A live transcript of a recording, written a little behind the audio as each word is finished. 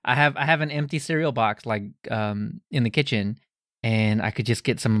I have an empty cereal box like in the kitchen, and I could just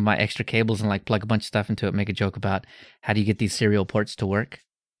get some of my extra cables and like plug a bunch of stuff into it, make a joke about how do you get these serial ports to work.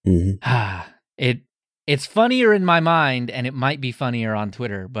 It's funnier in my mind, and it might be funnier on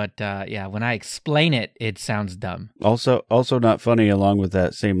Twitter, but yeah, when I explain it, it sounds dumb. Also not funny. Along with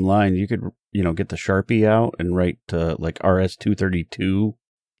that same line, you could get the Sharpie out and write like RS-232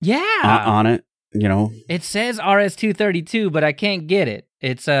 on it. It says RS-232, but I can't get it.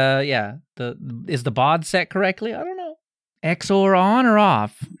 It's is the baud set correctly? I don't know. XOR on or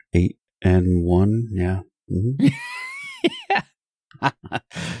off? 8 and 1, yeah. Mm-hmm. Yeah.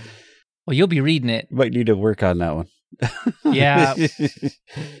 Well, you'll be reading it. Might need to work on that one. Yeah.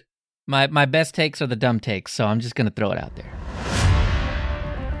 My best takes are the dumb takes, so I'm just going to throw it out there.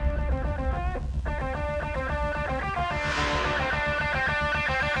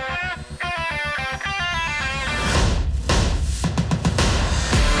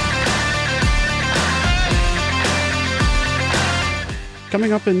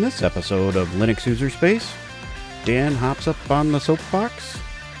 Coming up in this episode of Linux User Space, Dan hops up on the soapbox.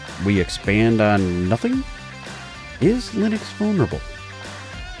 We expand on nothing. Is Linux vulnerable?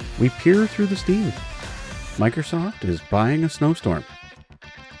 We peer through the steam. Microsoft is buying a snowstorm.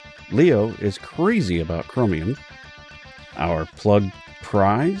 Leo is crazy about Chromium. Our plug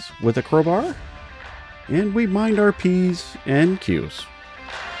prize with a crowbar. And we mind our P's and Q's.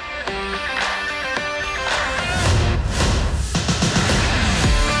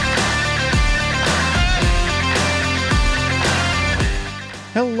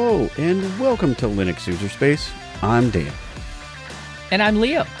 Hello, and welcome to Linux User Space. I'm Dan. And I'm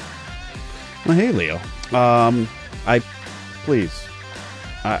Leo. Well, hey, Leo. I'm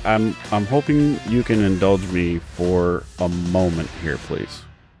hoping you can indulge me for a moment here, please.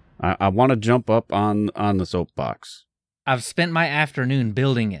 I want to jump up on the soapbox. I've spent my afternoon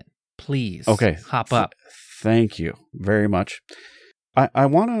building it. Please, okay, hop up. Thank you very much. I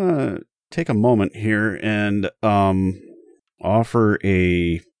want to take a moment here and offer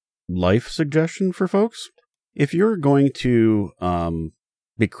a life suggestion for folks. If you're going to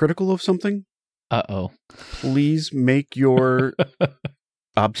be critical of something, please make your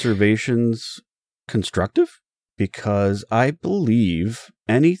observations constructive, because I believe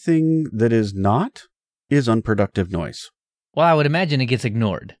anything that is not is unproductive noise. Well, I would imagine it gets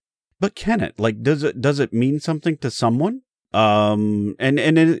ignored. But can it? Like, does it mean something to someone? And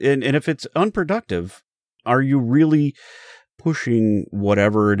if it's unproductive, are you really pushing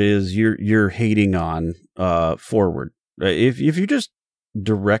whatever it is you're hating on forward? If you just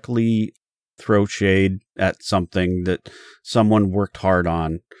directly throw shade at something that someone worked hard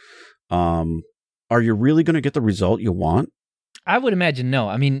on, are you really going to get the result you want? I would imagine no.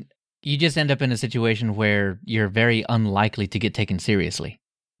 I mean, you just end up in a situation where you're very unlikely to get taken seriously.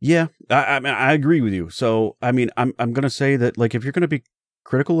 Yeah, I agree with you. So, I mean, I'm going to say that, like, if you're going to be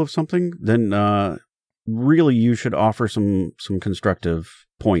critical of something, then really you should offer some constructive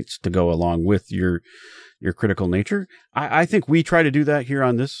points to go along with your critical nature. I think we try to do that here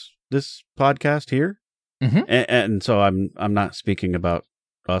on this podcast here. Mm-hmm. And so I'm not speaking about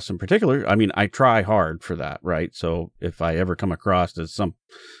us in particular. I mean, I try hard for that, right? So if I ever come across as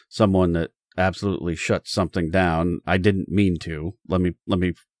someone that absolutely shuts something down, I didn't mean to. Let me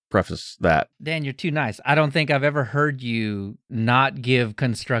preface that. Dan, you're too nice. I don't think I've ever heard you not give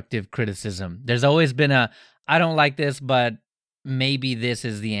constructive criticism. There's always been I don't like this, but maybe this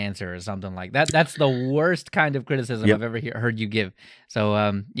is the answer or something like that. That's the worst kind of criticism I've ever heard you give.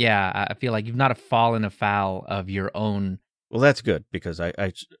 So, yeah, I feel like you've not fallen afoul of your own. Well, that's good, because I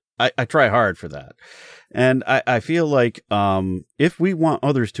try hard for that. And I feel like if we want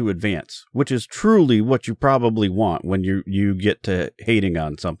others to advance, which is truly what you probably want when you get to hating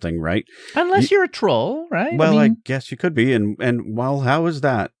on something, right? Unless you're a troll, right? Well, I guess you could be. And well, how is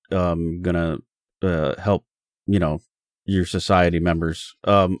that going to help, your society members,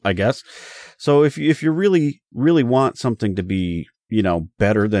 I guess? So if you really, really want something to be,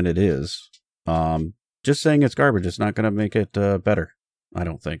 better than it is, just saying it's garbage is not going to make it better, I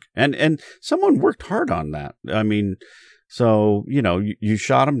don't think. And someone worked hard on that. I mean, so, you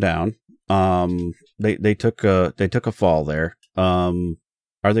shot them down. They took a fall there. Are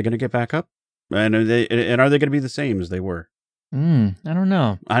they going to get back up? And are they going to be the same as they were? I don't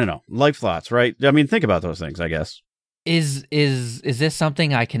know. Life thoughts, right? I mean, think about those things, I guess. Is this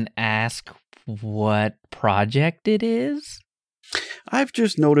something I can ask what project it is? I've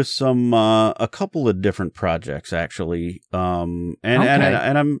just noticed a couple of different projects, actually. And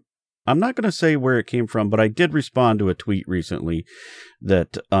I'm not going to say where it came from, but I did respond to a tweet recently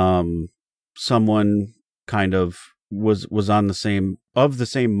that someone kind of was on the same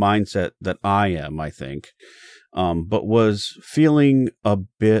mindset that I am, I think, but was feeling a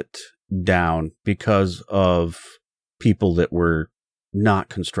bit down because of people that were not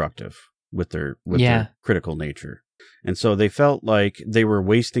constructive with their critical nature. And so they felt like they were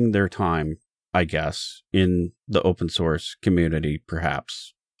wasting their time, I guess, in the open source community,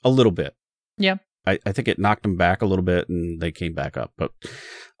 perhaps a little bit. Yeah. I think it knocked them back a little bit and they came back up, but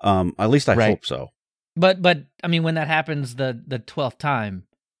at least I hope so. But I mean, when that happens the 12th time,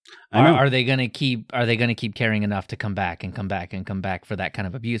 are they going to keep caring enough to come back and come back and come back for that kind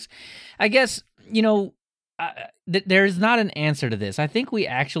of abuse? I guess, there's not an answer to this. I think we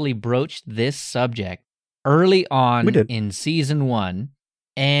actually broached this subject early on in season 1,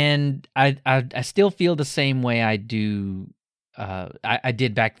 and I still feel the same way I do. I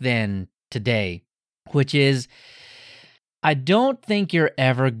did back then today, which is I don't think you're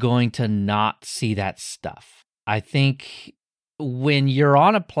ever going to not see that stuff. I think when you're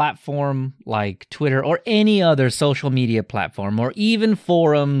on a platform like Twitter or any other social media platform, or even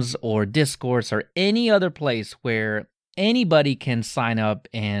forums or discourse or any other place where anybody can sign up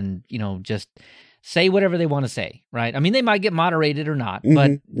and, just say whatever they want to say, right? I mean, they might get moderated or not,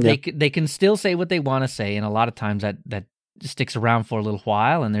 but they can still say what they want to say. And a lot of times that sticks around for a little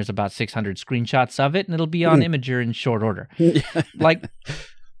while, and there's about 600 screenshots of it, and it'll be on Imager in short order.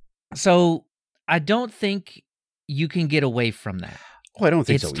 So I don't think you can get away from that. Oh, I don't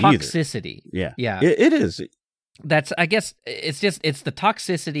think so either. It's toxicity. Yeah. It is. I guess it's the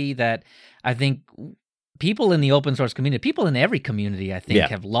toxicity that I think people in the open source community, people in every community, I think,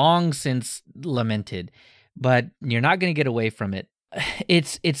 have long since lamented, but you're not going to get away from it.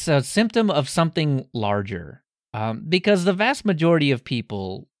 It's a symptom of something larger, because the vast majority of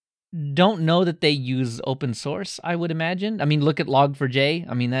people don't know that they use open source, I would imagine. I mean, look at Log4j.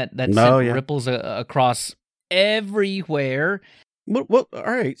 I mean, that ripples across everywhere. Well, all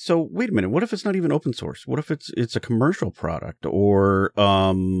right. So wait a minute. What if it's not even open source? What if it's a commercial product, or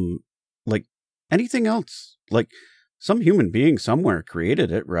like anything else? Like some human being somewhere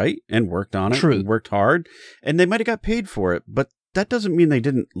created it, right, and worked on it. True. And worked hard, and they might have got paid for it, but that doesn't mean they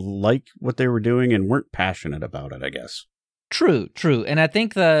didn't like what they were doing and weren't passionate about it, I guess. True. And I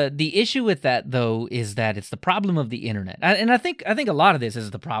think the issue with that, though, is that it's the problem of the internet. And I think a lot of this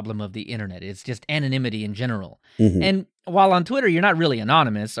is the problem of the internet. It's just anonymity in general. Mm-hmm. And while on Twitter, you're not really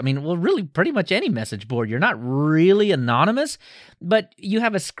anonymous. I mean, well, really pretty much any message board, you're not really anonymous, but you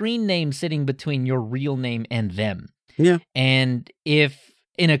have a screen name sitting between your real name and them. Yeah. And if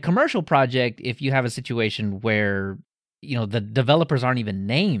in a commercial project, if you have a situation where the developers aren't even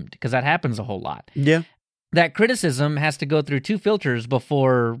named, because that happens a whole lot. Yeah. That criticism has to go through 2 filters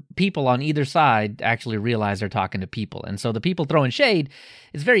before people on either side actually realize they're talking to people. And so the people throwing shade,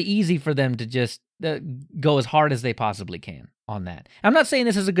 it's very easy for them to just go as hard as they possibly can on that. I'm not saying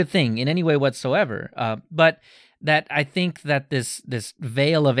this is a good thing in any way whatsoever, but that I think that this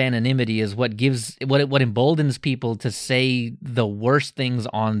veil of anonymity is what emboldens people to say the worst things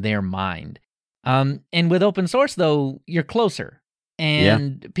on their mind. And with open source, though, you're closer,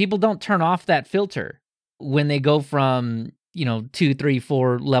 and people don't turn off that filter when they go from 2, 3,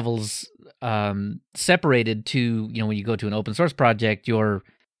 4 levels separated to when you go to an open source project, you're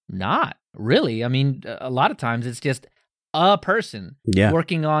not really. I mean, a lot of times it's just a person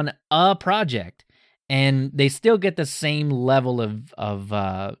working on a project, and they still get the same level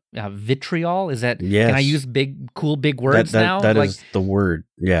of vitriol. Is that? Yes. Can I use cool big words now? That is the word.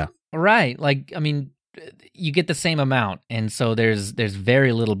 Yeah. Right. Like, I mean, you get the same amount, and so there's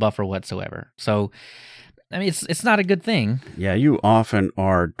very little buffer whatsoever. So, I mean, it's not a good thing. Yeah, you often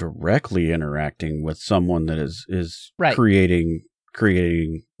are directly interacting with someone that is right. creating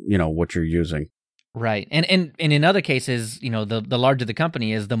what you're using. Right. And in other cases, the larger the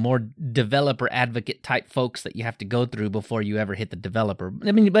company is, the more developer advocate type folks that you have to go through before you ever hit the developer.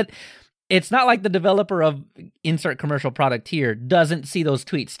 I mean, but it's not like the developer of insert commercial product here doesn't see those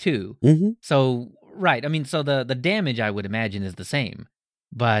tweets too. Mm-hmm. So, right. I mean, so the damage, I would imagine, is the same,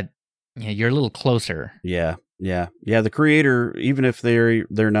 but you're a little closer. Yeah. The creator, even if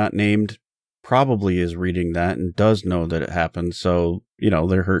they're not named, probably is reading that and does know that it happened. So,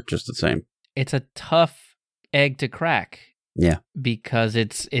 they're hurt just the same. It's a tough egg to crack. Yeah. Because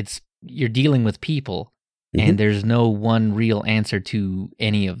you're dealing with people, and there's no one real answer to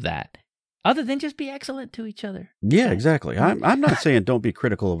any of that, other than just be excellent to each other. Yeah, exactly. I'm not saying don't be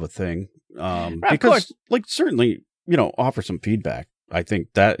critical of a thing, right, because certainly, offer some feedback. I think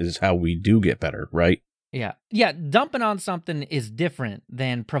that is how we do get better, right? Yeah. Dumping on something is different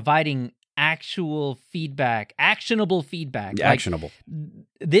than providing actual feedback, actionable feedback. Actionable.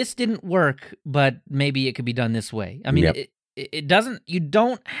 This didn't work, but maybe it could be done this way. I mean, it doesn't. You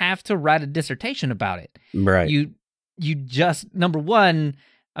don't have to write a dissertation about it. Right. You just, number one,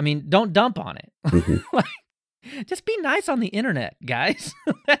 I mean, don't dump on it. Like, just be nice on the internet, guys.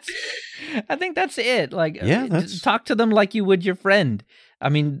 I think that's it. Like, just talk to them like you would your friend. I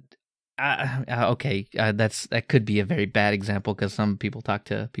mean, okay, that could be a very bad example because some people talk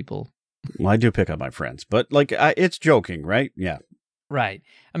to people. Well, I do pick up my friends, but like, it's joking, right? Yeah. Right.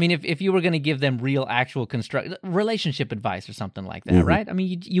 I mean, if you were going to give them real, actual relationship advice or something like that, right? I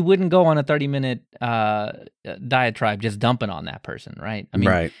mean, you wouldn't go on a 30-minute diatribe just dumping on that person, right? I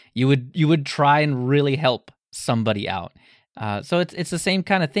mean, you would try and really help somebody out. So it's the same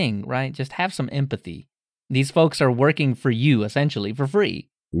kind of thing, right? Just have some empathy. These folks are working for you essentially for free.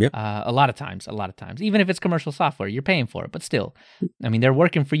 Yep. A lot of times, even if it's commercial software, you're paying for it, but still, I mean, they're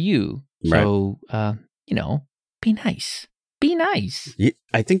working for you. So, be nice. Be nice. Yeah,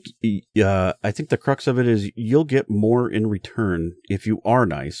 I think the crux of it is you'll get more in return if you are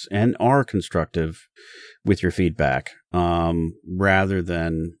nice and are constructive with your feedback, rather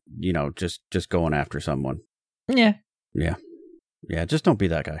than, just going after someone. Yeah. Yeah. Yeah. Just don't be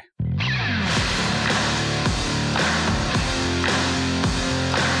that guy.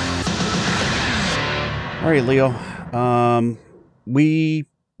 All right, Leo. We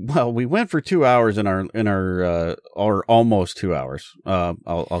went for 2 hours in our or almost 2 hours.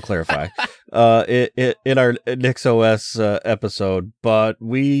 I'll clarify. In our NixOS episode, but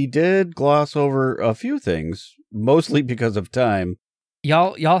we did gloss over a few things, mostly because of time.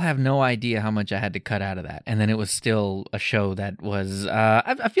 Y'all have no idea how much I had to cut out of that, and then it was still a show that was.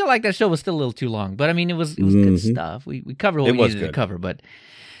 I feel like that show was still a little too long, but I mean, it was good stuff. We covered what we needed to cover, but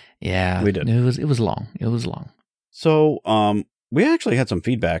yeah, we did. It was long. It was long. So, we actually had some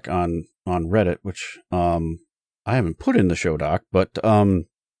feedback on Reddit, which I haven't put in the show doc, but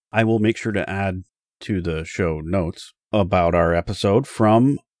I will make sure to add to the show notes about our episode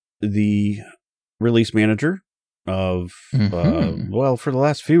from the release manager of for the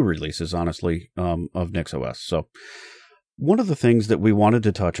last few releases, honestly, of NixOS. So one of the things that we wanted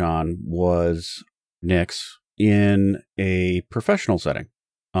to touch on was Nix in a professional setting,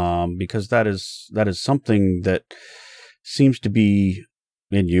 because that is something that seems to be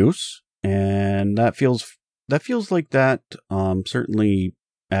in use, and that feels like that certainly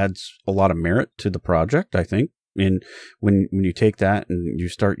adds a lot of merit to the project, I think. And when you take that and you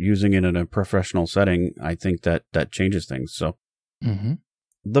start using it in a professional setting, I think that changes things. So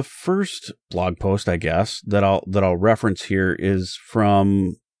the first blog post, I guess, that I'll reference here is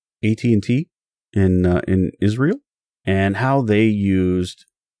from AT&T in Israel, and how they used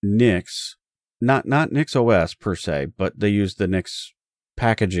Nix, not NixOS per se, but they used the Nix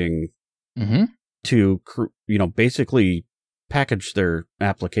packaging to basically package their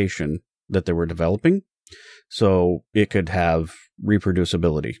application that they were developing, so it could have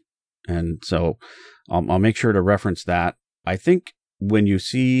reproducibility. And so I'll make sure to reference that. I think when you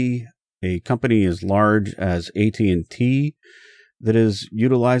see a company as large as AT&T that is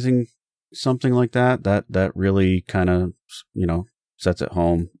utilizing something like that really kind of, sets it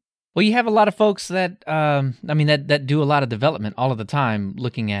home. Well, you have a lot of folks that, that do a lot of development all of the time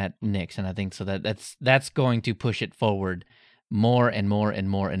looking at Nix, and I think so that's going to push it forward more and more and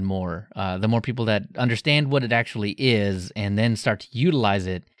more and more. The more people that understand what it actually is and then start to utilize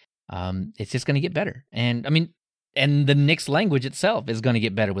it, it's just going to get better. And and the Nix language itself is going to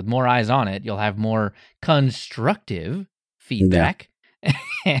get better with more eyes on it. You'll have more constructive feedback,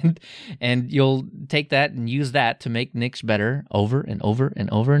 and you'll take that and use that to make Nix better over and over and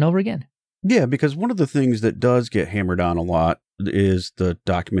over and over again. Yeah, because one of the things that does get hammered on a lot is the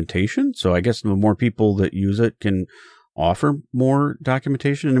documentation. So I guess the more people that use it can offer more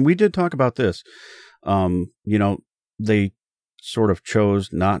documentation. And we did talk about this. They sort of chose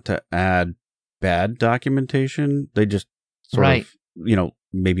not to add bad documentation. They just sort of,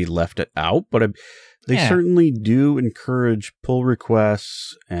 maybe left it out. But they certainly do encourage pull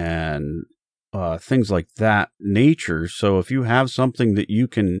requests and things like that nature. So if you have something that you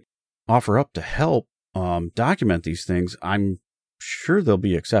can offer up to help document these things, I'm sure they'll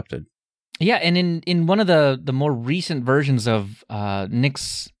be accepted. Yeah, and in one of the more recent versions of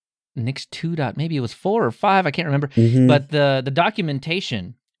Nix 2. Maybe it was 4 or 5, I can't remember. But the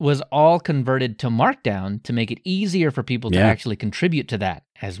documentation was all converted to Markdown to make it easier for people to actually contribute to that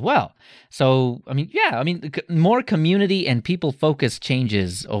as well. So, more community and people-focused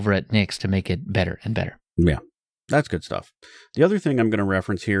changes over at Nix to make it better and better. Yeah, that's good stuff. The other thing I'm going to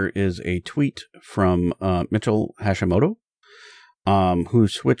reference here is a tweet from Mitchell Hashimoto, who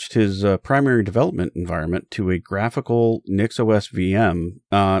switched his primary development environment to a graphical NixOS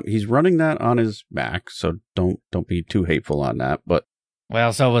VM. He's running that on his Mac, so don't be too hateful on that. But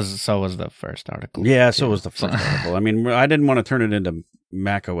well, so was the first article. Yeah, so was the first article. I mean, I didn't want to turn it into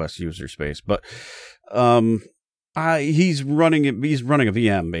macOS user space, but he's running a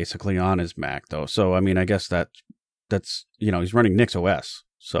VM basically on his Mac though. So I mean, I guess that's he's running NixOS.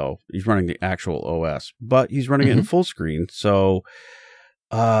 So he's running the actual OS, but he's running it in full screen. So,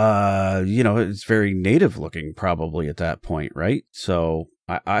 it's very native looking probably at that point, right? So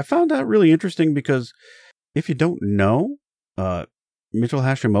I found that really interesting because if you don't know, Mitchell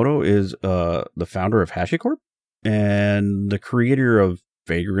Hashimoto is the founder of HashiCorp and the creator of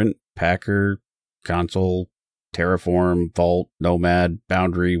Vagrant, Packer, Console, Terraform, Vault, Nomad,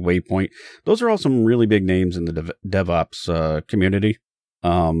 Boundary, Waypoint. Those are all some really big names in the DevOps community.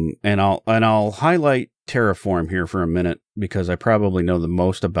 And I'll highlight Terraform here for a minute because I probably know the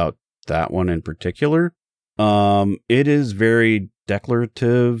most about that one in particular. It is very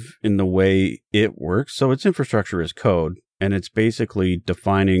declarative in the way it works. So its infrastructure is code, and it's basically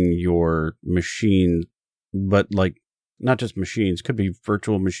defining your machine, but like not just machines, could be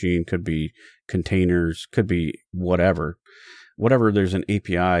virtual machine, could be containers, could be whatever there's an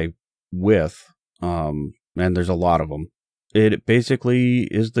API with, and there's a lot of them. It basically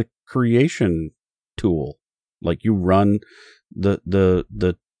is the creation tool. Like you run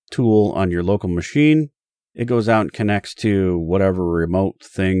the tool on your local machine. It goes out and connects to whatever remote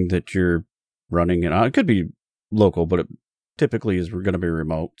thing that you're running it on. It could be local, but it typically is going to be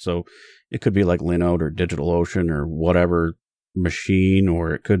remote. So it could be like Linode or DigitalOcean or whatever machine,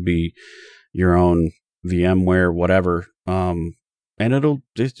 or it could be your own VMware, whatever. And it'll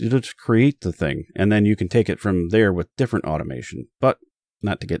just create the thing. And then you can take it from there with different automation, but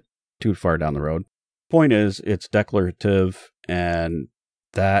not to get too far down the road. Point is, it's declarative, and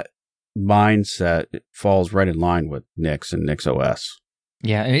that mindset falls right in line with Nix and NixOS.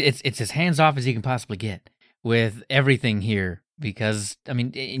 Yeah, it's as hands-off as you can possibly get with everything here because, I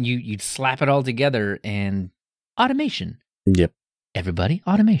mean, you slap it all together and automation. Yep. Everybody,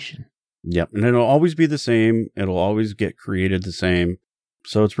 automation. Yep, and it'll always be the same. It'll always get created the same,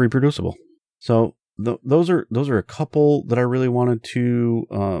 so it's reproducible. So those are a couple that I really wanted to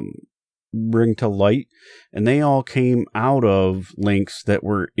bring to light, and they all came out of links that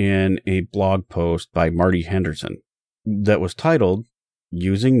were in a blog post by Marty Henderson that was titled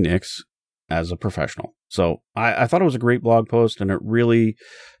 "Using Nix as a Professional." So I thought it was a great blog post, and it really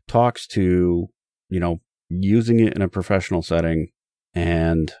talks to using it in a professional setting,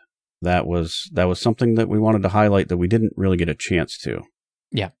 and that was something that we wanted to highlight that we didn't really get a chance to.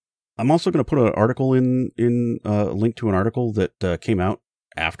 Yeah. I'm also going to put an article in a link to an article that came out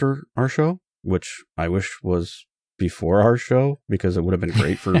after our show, which I wish was before our show because it would have been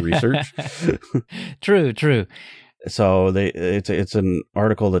great for research. True. So it's an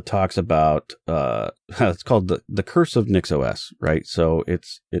article that talks about it's called the Curse of NixOS, right? So it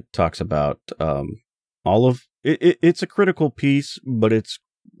talks about all of it. It's a critical piece, but it's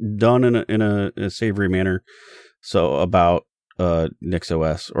done in a savory manner. So about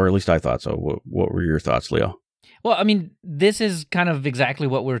NixOS, or at least I thought so. What were your thoughts, Leo? Well, I mean, this is kind of exactly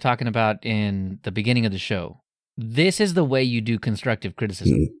what we were talking about in the beginning of the show. This is the way you do constructive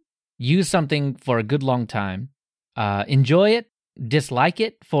criticism. Use something for a good long time, enjoy it, dislike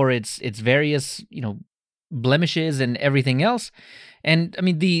it for its various blemishes and everything else. And I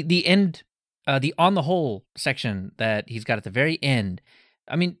mean, the end, the on the whole section that he's got at the very end.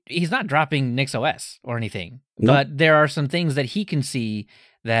 I mean, he's not dropping NixOS or anything, but there are some things that he can see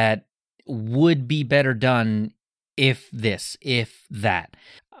that would be better done if that.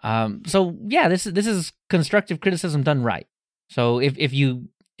 So yeah, this is constructive criticism done right. So if you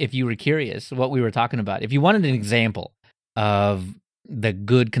were curious what we were talking about, if you wanted an example of the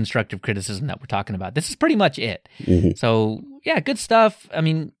good constructive criticism that we're talking about, this is pretty much it. Mm-hmm. So yeah, good stuff. I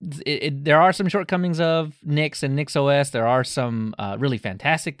mean, there are some shortcomings of Nix and NixOS. There are some really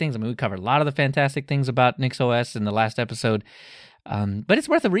fantastic things. I mean, we covered a lot of the fantastic things about NixOS in the last episode, but it's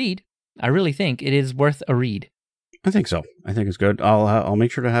worth a read. I really think it is worth a read. I think so. I think it's good. I'll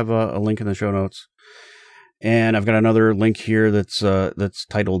make sure to have a link in the show notes. And I've got another link here that's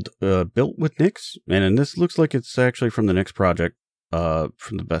titled "Built with Nix," and this looks like it's actually from the Nix project.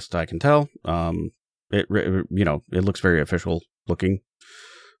 From the best I can tell, it looks very official looking,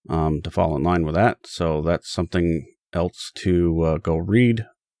 to fall in line with that. So that's something else to go read.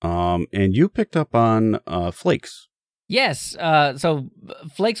 And you picked up on Flakes. Yes. So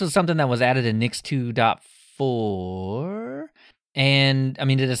Flakes was something that was added in Nix 2.4. And I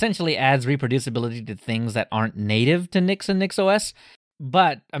mean, it essentially adds reproducibility to things that aren't native to Nix and NixOS.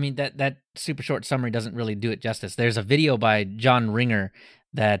 But I mean, that super short summary doesn't really do it justice. There's a video by John Ringer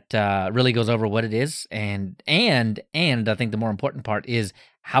that really goes over what it is, and I think the more important part is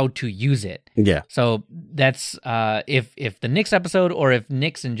how to use it. Yeah. So that's if the Nix episode or if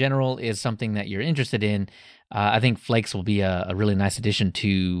Nix in general is something that you're interested in, I think Flakes will be a really nice addition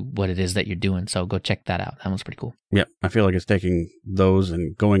to what it is that you're doing. So go check that out. That one's pretty cool. Yeah, I feel like it's taking those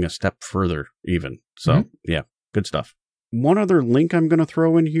and going a step further even. So yeah, good stuff. One other link I'm going to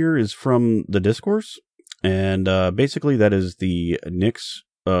throw in here is from the Discourse. And basically that is the Nix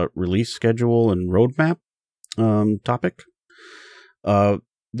release schedule and roadmap topic.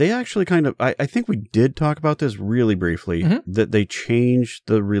 They actually kind of, I think we did talk about this really briefly, that they changed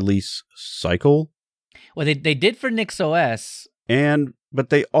the release cycle. Well, they did for NixOS. But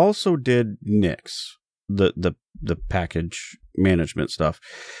they also did Nix, the package management stuff.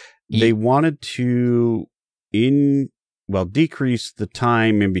 They wanted to decrease the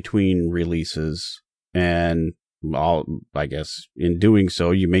time in between releases, and I guess in doing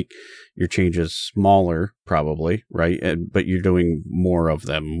so, you make your changes smaller, probably, right? But you're doing more of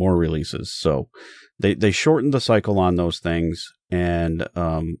them, more releases. So they shortened the cycle on those things, and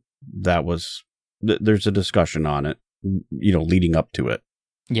there's a discussion on it, leading up to it.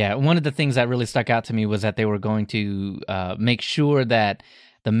 Yeah, one of the things that really stuck out to me was that they were going to make sure that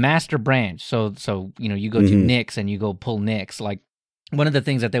the master branch, so you go to Nix and you go pull Nix, like one of the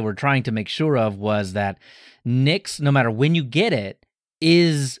things that they were trying to make sure of was that Nix, no matter when you get it,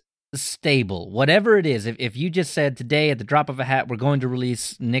 is stable. Whatever it is, if you just said today at the drop of a hat we're going to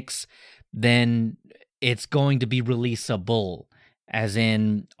release Nix, then it's going to be releasable. As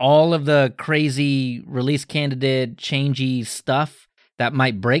in all of the crazy release candidate changey stuff that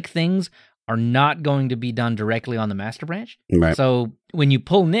might break things are not going to be done directly on the master branch. Right. So when you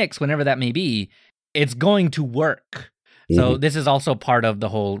pull Nix, whenever that may be, it's going to work. So this is also part of the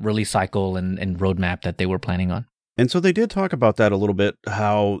whole release cycle and roadmap that they were planning on. And so they did talk about that a little bit,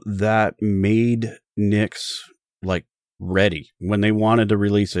 how that made Nix like ready when they wanted to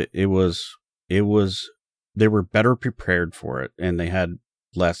release it. It was they were better prepared for it, and they had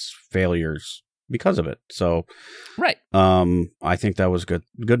less failures because of it. So, right. I think that was good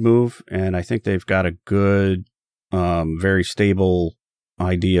move, and I think they've got a good, very stable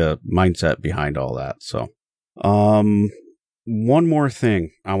mindset behind all that. So, one more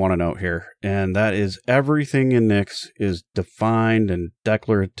thing I want to note here, and that is everything in Nix is defined and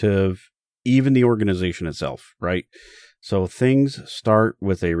declarative, even the organization itself, right? So things start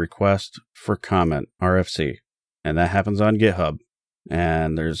with a request for comment, RFC, and that happens on GitHub.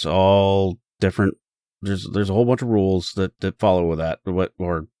 And there's all different, there's a whole bunch of rules that follow with that,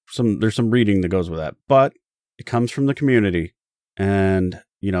 there's some reading that goes with that, but it comes from the community, and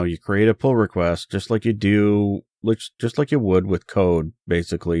you create a pull request just like you would with code,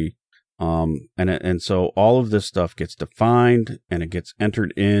 basically. And so all of this stuff gets defined and it gets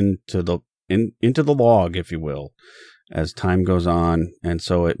entered into the log, if you will, as time goes on. And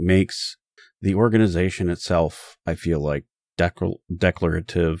so it makes the organization itself, I feel like,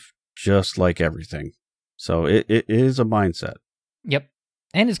 declarative, just like everything. So it is a mindset. Yep.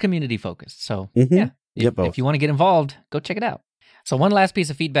 And it's community focused. So yeah, if you want to get involved, go check it out. So one last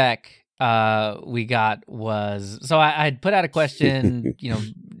piece of feedback we got was, so I had put out a question,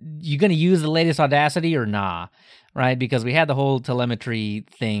 you going to use the latest Audacity or nah? Right? Because we had the whole telemetry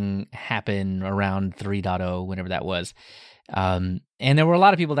thing happen around 3.0, whenever that was. And there were a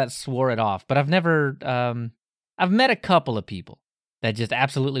lot of people that swore it off, but I've met a couple of people that just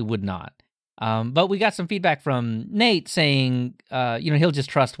absolutely would not. But we got some feedback from Nate saying, he'll just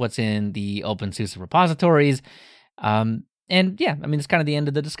trust what's in the OpenSUSE repositories. And yeah, I mean, it's kind of the end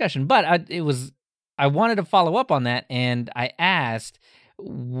of the discussion, but I wanted to follow up on that. And I asked,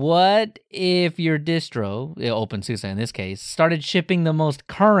 what if your distro, OpenSUSE in this case, started shipping the most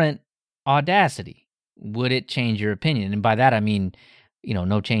current Audacity? Would it change your opinion? And by that, I mean,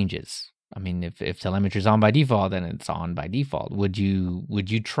 no changes. I mean, if telemetry is on by default, then it's on by default. Would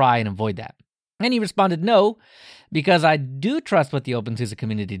you try and avoid that? And he responded, no, because I do trust what the OpenSUSE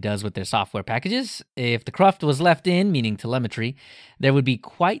community does with their software packages. If the cruft was left in, meaning telemetry, there would be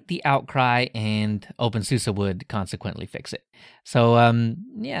quite the outcry, and OpenSUSE would consequently fix it. So,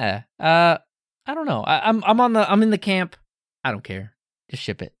 yeah, I don't know. I'm in the camp. I don't care. Just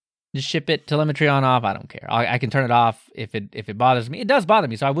ship it. Just ship it. Telemetry on off. I don't care. I can turn it off if it bothers me. It does bother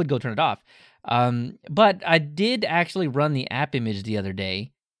me, so I would go turn it off. But I did actually run the app image the other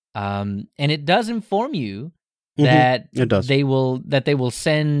day. And it does inform you that they will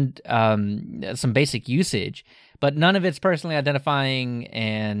send some basic usage, but none of it's personally identifying,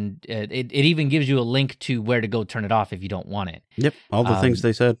 and it even gives you a link to where to go turn it off if you don't want it. Yep, all the things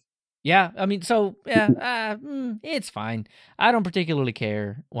they said. Yeah, I mean, so yeah, it's fine. I don't particularly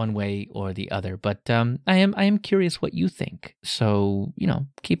care one way or the other, but I am curious what you think. So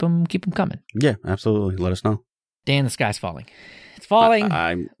keep them coming. Yeah, absolutely. Let us know. Dan, the sky's falling. It's falling.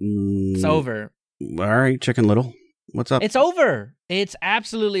 It's over. All right, Chicken Little. What's up? It's over. It's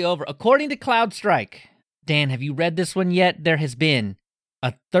absolutely over. According to CloudStrike, Dan, have you read this one yet? There has been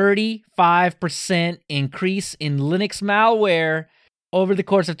a 35% increase in Linux malware over the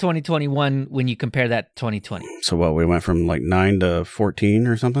course of 2021 when you compare that to 2020. So what, we went from like 9 to 14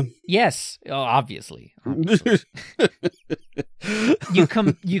 or something? Yes, obviously. You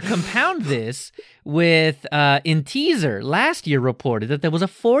compound this with Inteaser last year reported that there was a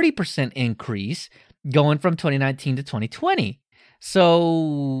 40% increase going from 2019 to 2020.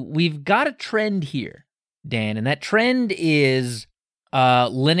 So we've got a trend here, Dan, and that trend is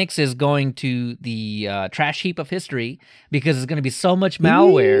Linux is going to the trash heap of history because there's going to be so much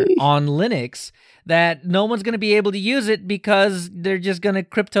malware on Linux that no one's going to be able to use it because they're just going to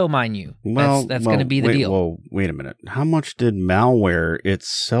crypto mine you. That's going to be the deal. Well, wait a minute. How much did malware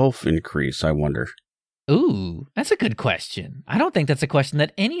itself increase, I wonder? Ooh, that's a good question. I don't think that's a question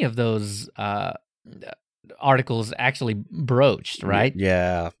that any of those articles actually broached, right?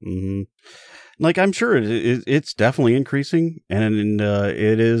 Yeah. Mm-hmm. Like, I'm sure it's definitely increasing, and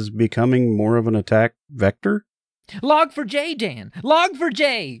it is becoming more of an attack vector. Log4j, Dan.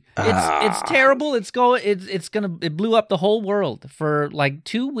 Log4j. It's terrible. It blew up the whole world for like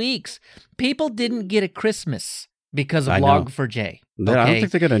 2 weeks. People didn't get a Christmas because of Log4j. Okay? I don't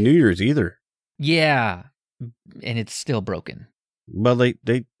think they got a New Year's either. Yeah, and it's still broken. Well, they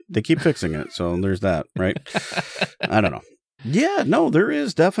keep fixing it, so there's that, right? I don't know. Yeah, no, there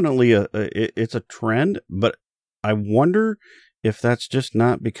is definitely it's a trend, but I wonder if that's just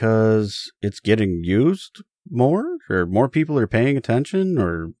not because it's getting used more, or more people are paying attention,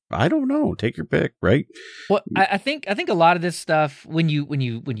 or I don't know. Take your pick, right? Well, I think a lot of this stuff, when you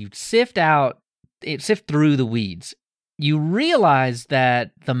sift through the weeds, you realize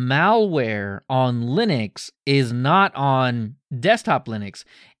that the malware on Linux is not on desktop Linux,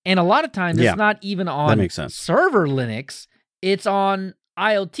 and a lot of times it's not even on server Linux. It's on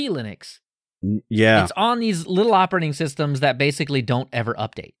IoT Linux. Yeah. It's on these little operating systems that basically don't ever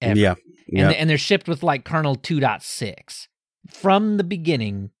update. Ever. Yeah. And they're shipped with like kernel 2.6. From the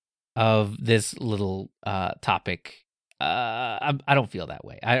beginning of this little topic, I don't feel that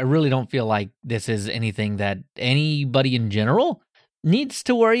way. I really don't feel like this is anything that anybody in general needs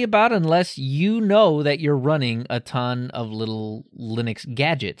to worry about unless you know that you're running a ton of little Linux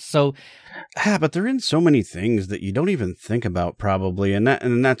gadgets. So, but they're in so many things that you don't even think about, probably, and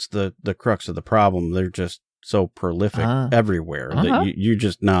that's the crux of the problem. They're just so prolific everywhere that you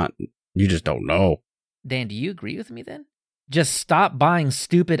just don't know. Dan, do you agree with me then? Just stop buying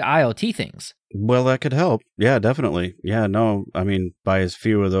stupid IoT things. Well, that could help. Yeah, definitely. Yeah, no, I mean, buy as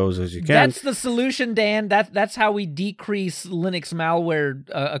few of those as you can. That's the solution, Dan. That's how we decrease Linux malware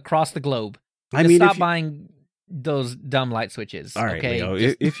across the globe. Stop buying those dumb light switches. All right, okay?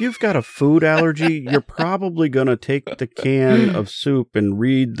 Leo, if you've got a food allergy, you're probably going to take the can of soup and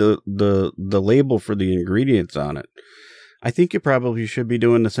read the label for the ingredients on it. I think you probably should be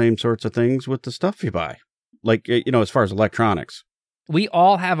doing the same sorts of things with the stuff you buy. Like, as far as electronics. We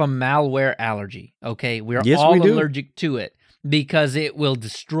all have a malware allergy, okay? We're all allergic to it because it will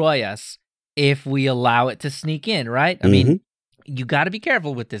destroy us if we allow it to sneak in, right? I mean, you got to be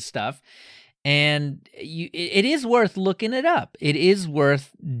careful with this stuff. And it is worth looking it up. It is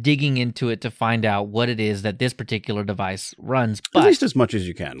worth digging into it to find out what it is that this particular device runs. But, at least as much as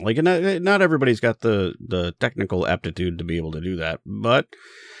you can. Like, not everybody's got the technical aptitude to be able to do that, but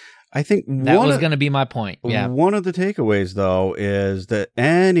I think that was going to be my point. Yeah. One of the takeaways, though, is that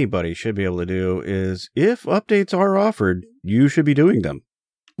anybody should be able to do is, if updates are offered, you should be doing them.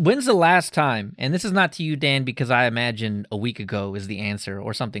 When's the last time, and this is not to you, Dan, because I imagine a week ago is the answer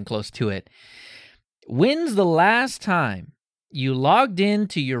or something close to it. When's the last time you logged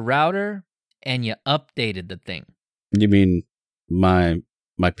into your router and you updated the thing? You mean my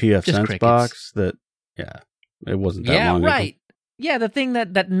PF Just Sense crickets. box? It wasn't that long ago. Yeah, right. Yeah, the thing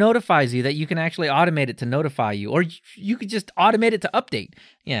that notifies you, that you can actually automate it to notify you, or you could just automate it to update.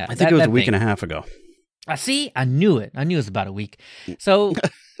 Yeah, I think it was a week and a half ago. See, I knew it. I knew it was about a week. So,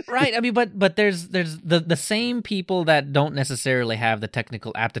 right. I mean, but there's the same people that don't necessarily have the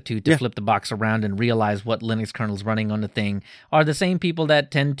technical aptitude to flip the box around and realize what Linux kernel's running on the thing are the same people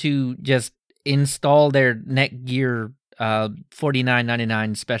that tend to just install their Netgear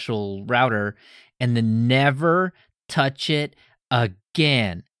 $49.99 special router and then never touch it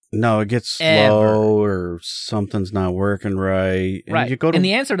again. No, it gets slow or something's not working right. And right. You go to, and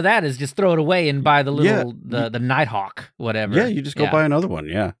the answer to that is just throw it away and buy the little, the Nighthawk, whatever. Yeah, you just go buy another one.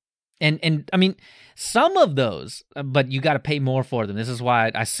 Yeah. And I mean, some of those, but you got to pay more for them. This is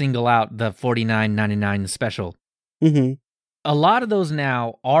why I single out the $49.99 special. Mm-hmm. A lot of those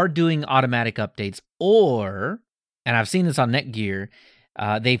now are doing automatic updates, or, and I've seen this on Netgear,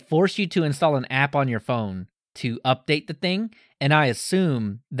 they force you to install an app on your phone to update the thing, and I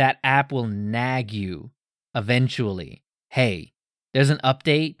assume that app will nag you eventually. Hey, there's an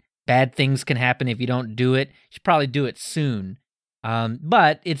update. Bad things can happen if you don't do it. You should probably do it soon.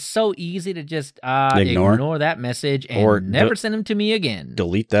 But it's so easy to just ignore that message and or never send them to me again.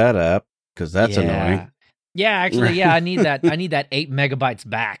 Delete that app because that's annoying. Yeah, actually, I need that. I need that 8 megabytes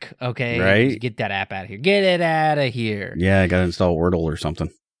back. Okay, right? Just get that app out of here. Get it out of here. Yeah, I gotta install Wordle or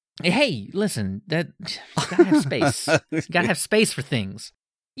something. Hey, listen, you gotta have space. You gotta have space for things.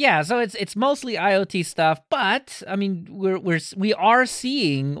 Yeah, so it's mostly IoT stuff, but I mean, we are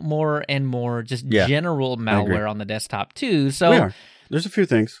seeing more and more just general malware on the desktop too. So we are. There's a few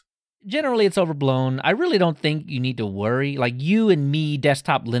things. Generally, it's overblown. I really don't think you need to worry. Like you and me,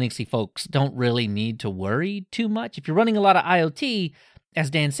 desktop Linuxy folks, don't really need to worry too much. If you're running a lot of IoT, as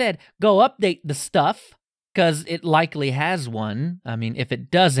Dan said, go update the stuff because it likely has one. I mean, if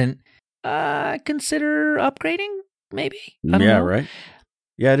it doesn't, consider upgrading, maybe. I don't know. Right.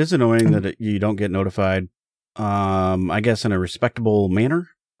 Yeah, it is annoying that you don't get notified, I guess, in a respectable manner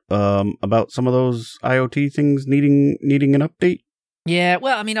about some of those IoT things needing an update. Yeah,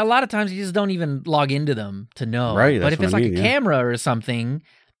 well, I mean, a lot of times you just don't even log into them to know. Right, but if it's like a camera or something,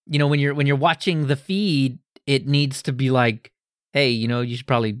 when you're watching the feed, it needs to be like, hey, you should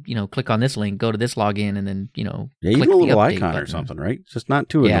probably, click on this link, go to this login, and then, click even a little icon button or something, right? Just not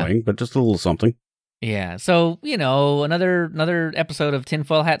too annoying, but just a little something. Yeah, so, another episode of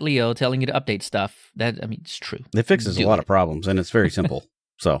Tinfoil Hat Leo telling you to update stuff. It's true. It fixes a lot of problems, and it's very simple,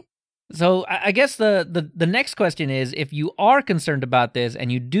 So I guess the next question is, if you are concerned about this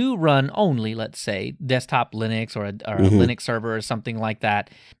and you do run only, let's say, desktop Linux or a Linux server or something like that,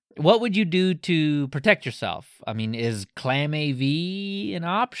 what would you do to protect yourself? I mean, is ClamAV an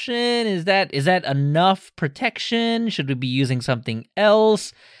option? Is that enough protection? Should we be using something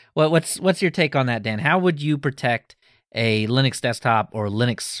else? What's your take on that, Dan? How would you protect a Linux desktop or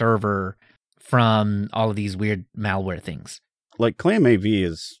Linux server from all of these weird malware things? Like ClamAV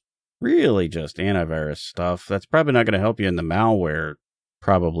is really just antivirus stuff. That's probably not going to help you in the malware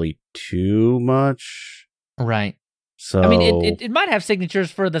probably too much. Right. So I mean, it might have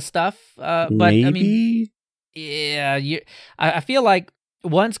signatures for the stuff, but maybe? I mean, yeah, I feel like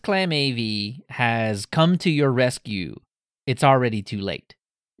once ClamAV has come to your rescue, it's already too late.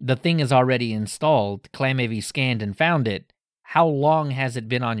 The thing is already installed. ClamAV scanned and found it. How long has it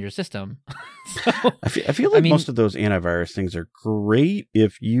been on your system? I feel like most of those antivirus things are great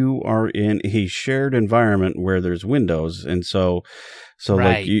if you are in a shared environment where there's Windows, and so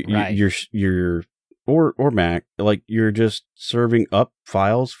right, like you're or Mac, like you're just serving up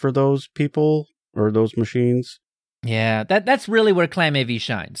files for those people or those machines. Yeah, that's really where ClamAV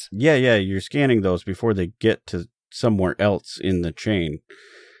shines. Yeah, you're scanning those before they get to somewhere else in the chain.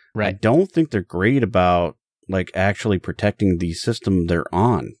 Right. I don't think they're great about like actually protecting the system they're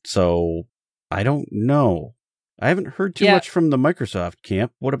on. So I don't know. I haven't heard too much from the Microsoft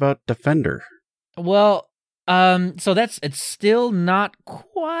camp. What about Defender? Well, so it's still not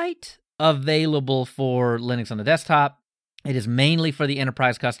quite available for Linux on the desktop. It is mainly for the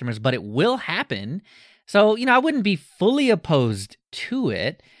enterprise customers, but it will happen. So, I wouldn't be fully opposed to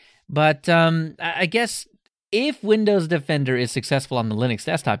it, but I guess if Windows Defender is successful on the Linux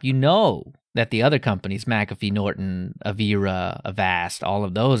desktop, that the other companies, McAfee, Norton, Avira, Avast, all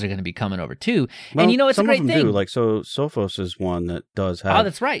of those are going to be coming over too. Well, and it's a great thing. thing. Do. Like Sophos is one that does have. Oh,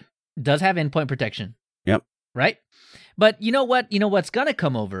 that's right. Does have endpoint protection. Yep. Right. But you know what? What's going to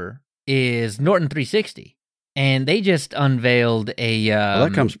come over is Norton 360, and they just unveiled a.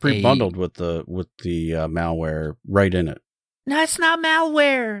 That comes pre-bundled with the malware right in it. No, it's not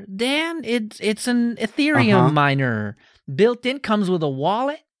malware, Dan. It's an Ethereum miner built in. Comes with a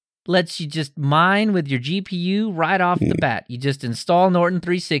wallet. Lets you just mine with your GPU right off the bat. You just install Norton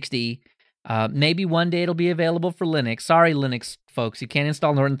 360. Maybe one day it'll be available for Linux. Sorry, Linux folks, you can't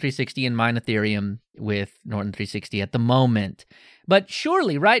install Norton 360 and mine Ethereum with Norton 360 at the moment. But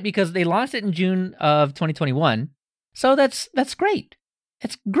surely, right? Because they launched it in June of 2021. So that's great.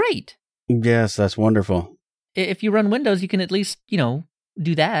 It's great. Yes, that's wonderful. If you run Windows, you can at least,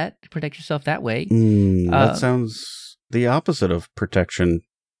 do that, protect yourself that way. That sounds the opposite of protection.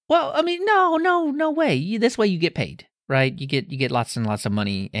 Well, I mean, no way. This way you get paid, right? You get lots and lots of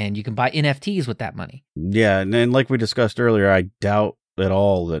money, and you can buy NFTs with that money. Yeah, and like we discussed earlier, I doubt at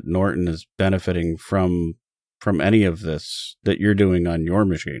all that Norton is benefiting from any of this that you're doing on your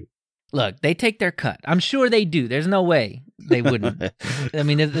machine. Look, they take their cut. I'm sure they do. There's no way they wouldn't. I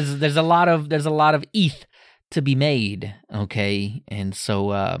mean, there's a lot of ETH to be made, okay? And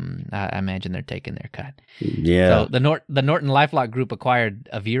so I imagine they're taking their cut. Yeah. So the Norton LifeLock Group acquired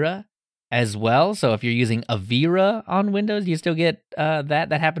Avira as well. So if you're using Avira on Windows, you still get that.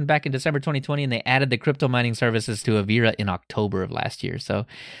 That happened back in December 2020, and they added the crypto mining services to Avira in October of last year. So,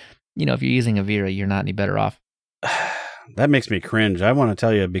 if you're using Avira, you're not any better off. That makes me cringe. I want to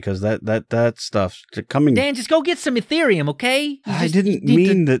tell you, because that stuff coming. Dan, just go get some Ethereum, okay? I didn't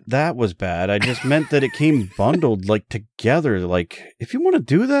mean that was bad. I just meant that it came bundled like together. Like, if you want to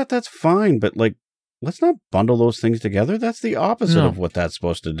do that, that's fine. But like, let's not bundle those things together. That's the opposite of what that's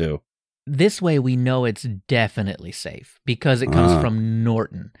supposed to do. This way we know it's definitely safe because it comes from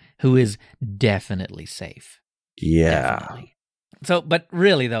Norton, who is definitely safe. Yeah. Definitely. So, but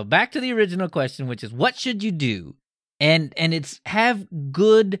really though, back to the original question, which is what should you do? And it's have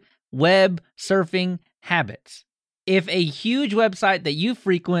good web surfing habits. If a huge website that you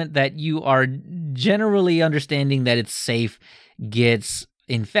frequent, that you are generally understanding that it's safe, gets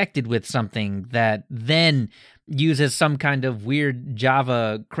infected with something that then uses some kind of weird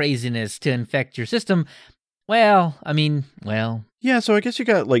Java craziness to infect your system, well. Yeah, so I guess you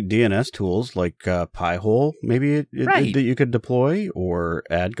got like DNS tools like Pi-hole, maybe right. that you could deploy, or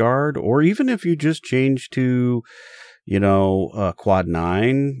AdGuard, or even if you just change to,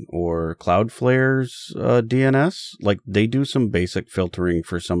 Quad9 or Cloudflare's DNS, like they do some basic filtering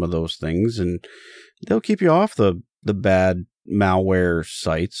for some of those things, and they'll keep you off the bad malware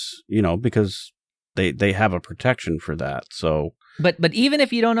sites, because they have a protection for that. So, but even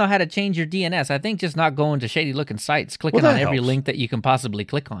if you don't know how to change your DNS, I think just not going to shady looking sites, clicking on every link that you can possibly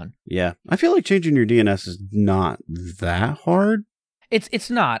click on. Yeah, I feel like changing your DNS is not that hard. It's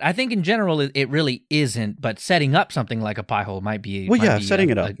not. I think in general it really isn't. But setting up something like a Pi-hole might be. Setting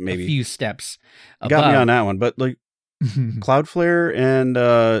it up maybe a few steps above. Got me on that one, but like Cloudflare and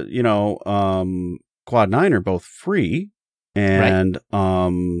Quad9 are both free and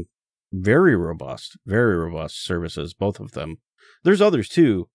very robust services, both of them. There's others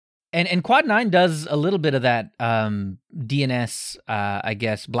too. And Quad9 does a little bit of that DNS, I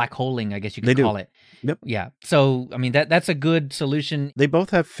guess, black holing, I guess you could call it. Yep. Yeah. So, I mean, that's a good solution. They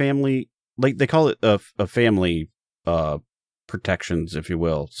both have family, like they call it a family protections, if you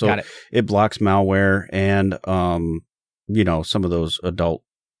will. So it blocks malware and, some of those adult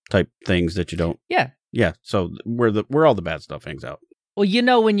type things that you don't. Yeah. Yeah. So where all the bad stuff hangs out.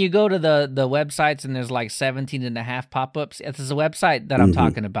 Well, when you go to the websites and there's like 17 and a half pop-ups, it's a website that I'm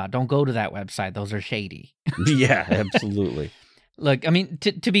talking about. Don't go to that website. Those are shady. Yeah, absolutely. Look, I mean,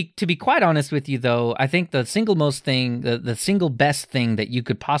 to be quite honest with you, though, I think the single best thing that you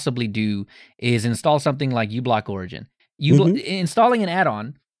could possibly do is install something like uBlock Origin. Installing an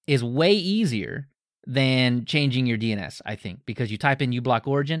add-on is way easier than changing your DNS, I think, because you type in uBlock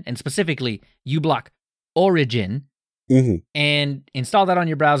Origin and specifically uBlock Origin, and install that on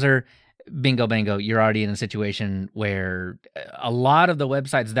your browser. Bingo, bango, you're already in a situation where a lot of the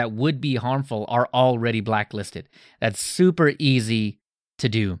websites that would be harmful are already blacklisted. That's super easy to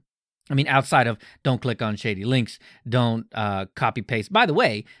do. I mean, outside of don't click on shady links, don't copy paste. By the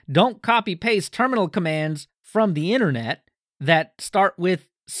way, don't copy paste terminal commands from the internet that start with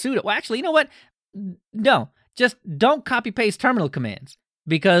sudo. Well, actually, you know what? No, just don't copy paste terminal commands,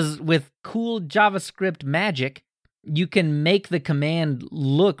 because with cool JavaScript magic, you can make the command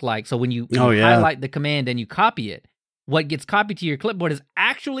look like, so when you highlight the command and you copy it, what gets copied to your clipboard is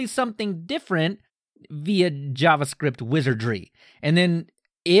actually something different via JavaScript wizardry. And then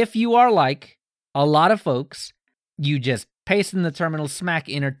if you are like a lot of folks, you just paste in the terminal, smack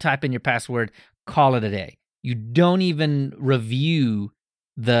enter, type in your password, call it a day. You don't even review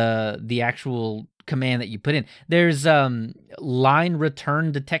the actual command that you put in. There's line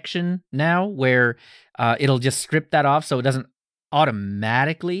return detection now, where it'll just strip that off so it doesn't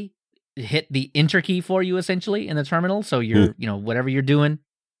automatically hit the enter key for you, essentially, in the terminal. So you're, whatever you're doing,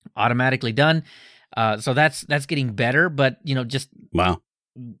 automatically done. So that's getting better, but just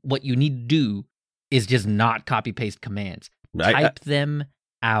what you need to do is just not copy paste commands. Type them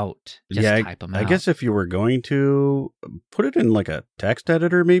out. Just type them out. I guess if you were going to put it in like a text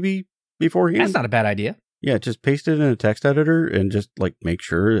editor, maybe beforehand. That's not a bad idea. Yeah, just paste it in a text editor and just like make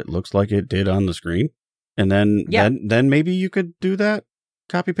sure it looks like it did on the screen. And then maybe you could do that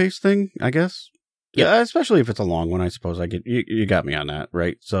copy paste thing, I guess. Yep. Yeah, especially if it's a long one, I suppose. I get you got me on that,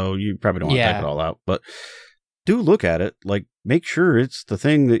 right? So you probably don't want to type it all out, but do look at it. Like, make sure it's the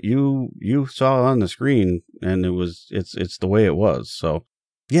thing that you saw on the screen, and it's the way it was. So,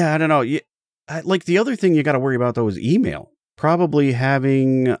 yeah, I don't know. Like, the other thing you got to worry about though is email. Probably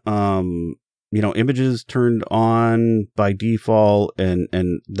having images turned on by default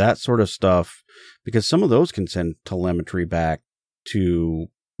and that sort of stuff, because some of those can send telemetry back to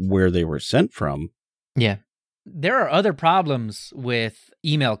where they were sent from. Yeah. There are other problems with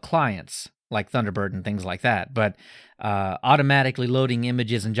email clients like Thunderbird and things like that, but automatically loading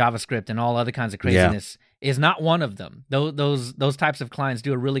images in JavaScript and all other kinds of craziness is not one of them. Those types of clients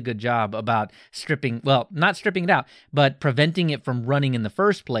do a really good job about not stripping it out, but preventing it from running in the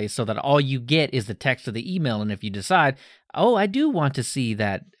first place, so that all you get is the text of the email. And if you decide, oh, I do want to see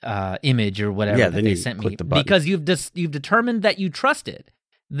that image or whatever that they sent me, because you've determined that you trust it,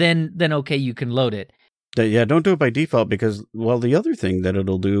 then okay, you can load it. Yeah, don't do it by default, because, well, the other thing that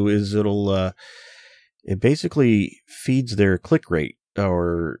it'll do is it basically feeds their click rate,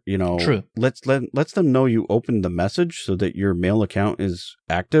 or, True. lets them know you opened the message so that your mail account is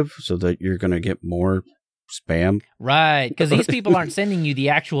active, so that you're going to get more spam. Right, because these people aren't sending you the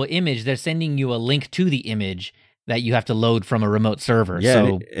actual image. They're sending you a link to the image that you have to load from a remote server. Yeah,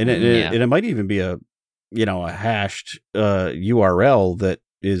 so, and it might even be a hashed URL that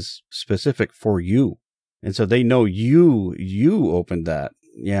is specific for you. And so they know you opened that.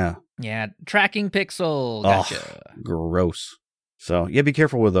 Yeah. Yeah. Tracking pixel. Gotcha. Oh, gross. So, yeah, be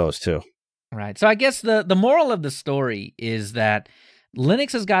careful with those too. Right. So I guess the moral of the story is that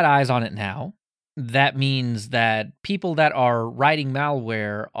Linux has got eyes on it now. That means that people that are writing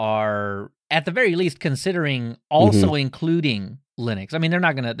malware are, at the very least, considering also including Linux. I mean, they're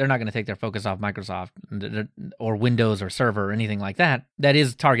not gonna take their focus off Microsoft or Windows or Server or anything like that. That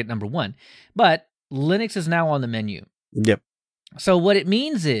is target number one. But Linux is now on the menu. Yep. So what it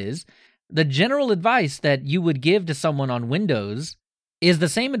means is the general advice that you would give to someone on Windows is the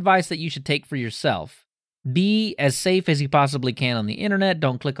same advice that you should take for yourself. Be as safe as you possibly can on the internet.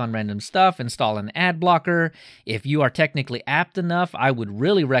 Don't click on random stuff. Install an ad blocker. If you are technically apt enough, I would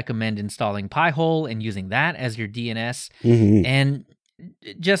really recommend installing Pi-hole and using that as your DNS. And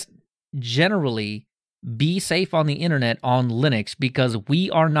just generally be safe on the internet on Linux, because we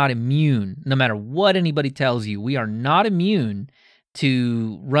are not immune. No matter what anybody tells you, we are not immune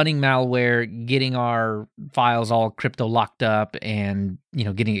to running malware, getting our files all crypto locked up, and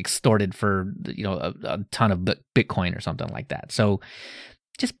getting extorted for a ton of Bitcoin or something like that. So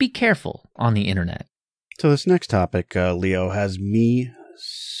just be careful on the internet. So this next topic, Leo, has me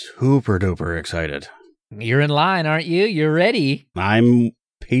super duper excited. You're in line, aren't you? You're ready. I'm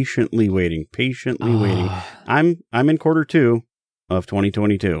patiently waiting. I'm in quarter 2 of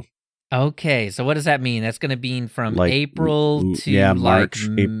 2022. Okay, so what does that mean? That's going to be from April to March,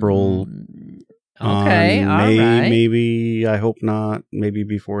 April. Okay, all right. Maybe, I hope not. Maybe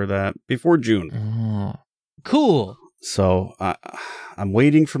before that, before June. Oh, cool. So I'm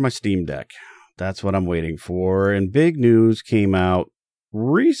waiting for my Steam Deck. That's what I'm waiting for. And big news came out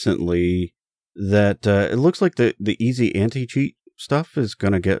recently that it looks like the easy anti-cheat stuff is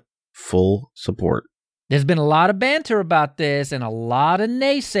going to get full support. There's been a lot of banter about this, and a lot of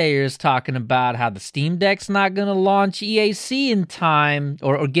naysayers talking about how the Steam Deck's not going to launch EAC in time,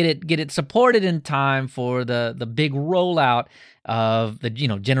 or get it supported in time for the big rollout of the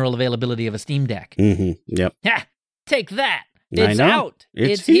general availability of a Steam Deck. Yep. Yeah, take that. It's out.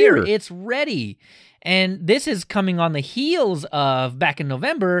 It's here. It's ready. And this is coming on the heels of, back in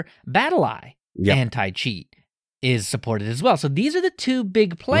November, BattlEye anti-cheat is supported as well. So these are the two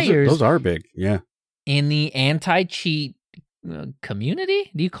big players. Those are big, yeah. In the anti-cheat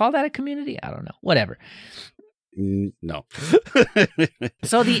community? Do you call that a community? I don't know. Whatever. No.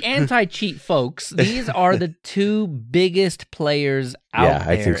 So the anti-cheat folks, these are the two biggest players out there,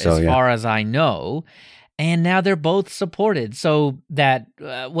 I think so, as far as I know. And now they're both supported. So that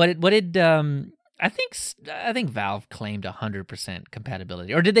I think Valve claimed 100%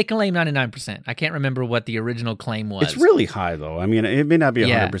 compatibility, or did they claim 99%? I can't remember what the original claim was. It's really high, though. I mean, it may not be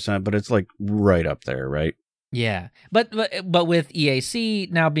 100%, but it's like right up there, right? Yeah, but with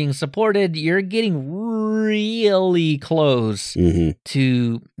EAC now being supported, you're getting really close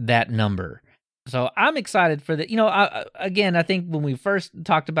to that number. So I'm excited for that. I think when we first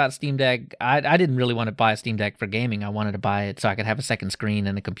talked about Steam Deck, I didn't really want to buy a Steam Deck for gaming. I wanted to buy it so I could have a second screen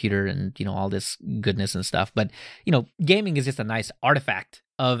and a computer and, all this goodness and stuff. But, gaming is just a nice artifact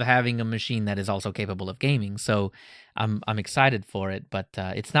of having a machine that is also capable of gaming. So I'm excited for it, but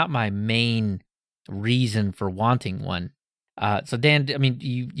it's not my main reason for wanting one. So Dan, I mean,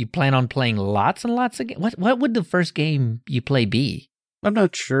 you plan on playing lots and lots of games? What would the first game you play be? I'm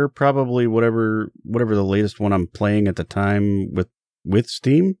not sure. Probably whatever the latest one I'm playing at the time with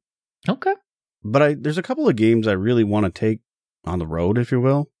Steam. Okay. But there's a couple of games I really want to take on the road, if you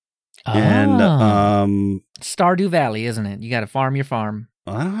will. And Stardew Valley, isn't it? You got to farm your farm.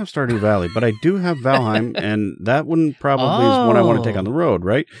 I don't have Stardew Valley, but I do have Valheim, and that one probably is one I want to take on the road,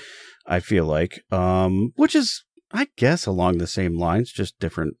 right? I feel like, which is, I guess, along the same lines, just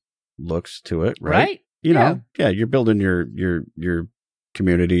different looks to it, right? Right? You know, you're building your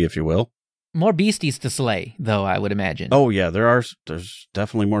community, if you will. More beasties to slay, though, I would imagine. Oh yeah, there's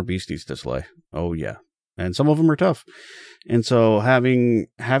definitely more beasties to slay. Oh yeah, and some of them are tough. And so having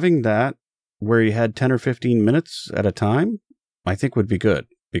that where you had 10 or 15 minutes at a time, I think would be good,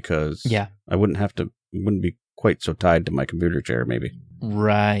 because I wouldn't be quite so tied to my computer chair, maybe.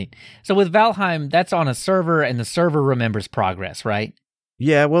 Right. So with Valheim, that's on a server, and the server remembers progress, right?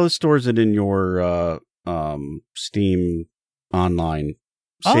 Yeah, well, it stores it in your Steam online.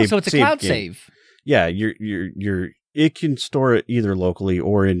 So it's a cloud game. Save. Yeah, it can store it either locally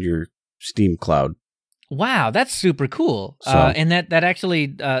or in your Steam cloud. Wow, that's super cool. So, and that actually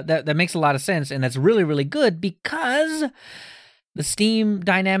that makes a lot of sense, and that's really, really good, because the Steam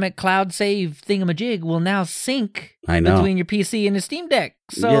dynamic cloud save thingamajig will now sync between your PC and the Steam Deck.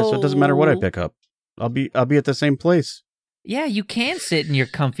 So it doesn't matter what I pick up. I'll be at the same place. Yeah, you can sit in your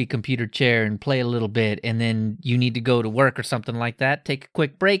comfy computer chair and play a little bit, and then you need to go to work or something like that. Take a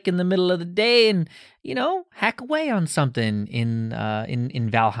quick break in the middle of the day, and hack away on something in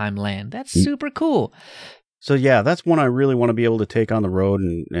Valheim land. That's super cool. So yeah, that's one I really want to be able to take on the road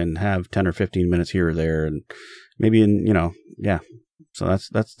and have 10 or 15 minutes here or there, and maybe So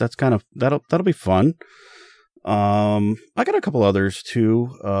that's kind of that'll be fun. I got a couple others too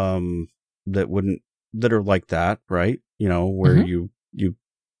that are like that, right? Where you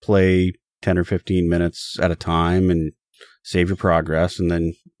play 10 or 15 minutes at a time and save your progress, and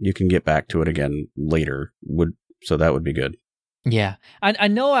then you can get back to it again later. So that would be good. Yeah, I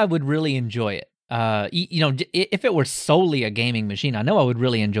know I would really enjoy it. If it were solely a gaming machine, I know I would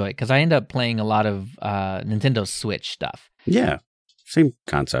really enjoy it, because I end up playing a lot of Nintendo Switch stuff. Yeah, same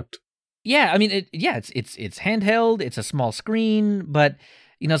concept. Yeah, I mean, it's handheld, it's a small screen, but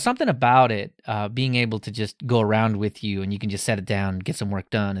something about it, being able to just go around with you, and you can just set it down, get some work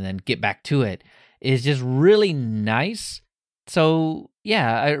done, and then get back to it, is just really nice. So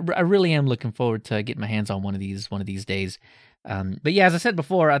yeah, I really am looking forward to getting my hands on one of these days. But yeah, as I said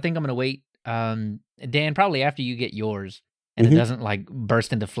before, I think I'm gonna wait. Dan, probably after you get yours, and it doesn't like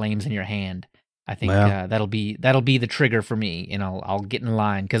burst into flames in your hand. I think that'll be the trigger for me, and I'll get in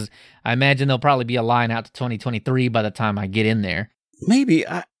line, because I imagine there'll probably be a line out to 2023 by the time I get in there. Maybe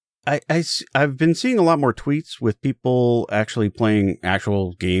I've been seeing a lot more tweets with people actually playing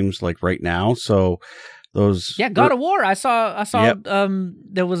actual games like right now. So those God of War. I saw. Yep.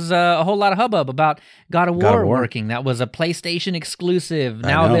 There was a whole lot of hubbub about God of War working. That was a PlayStation exclusive,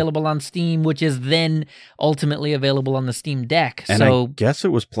 now available on Steam, which is then ultimately available on the Steam Deck. And I guess it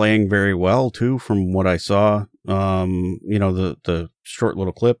was playing very well too, from what I saw. The short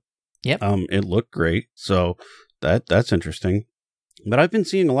little clip. Yep. It looked great. So that's interesting. But I've been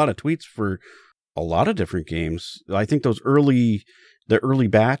seeing a lot of tweets for a lot of different games. I think the early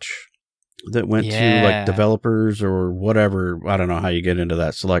batch that went to like developers or whatever. I don't know how you get into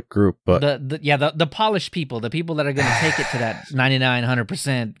that select group, but the polished people, the people that are going to take it to that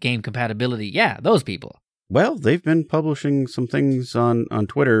 99-100% game compatibility. Yeah, those people. Well, they've been publishing some things on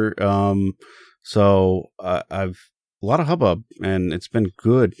Twitter. So I've a lot of hubbub, and it's been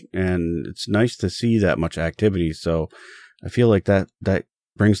good, and it's nice to see that much activity. So I feel like that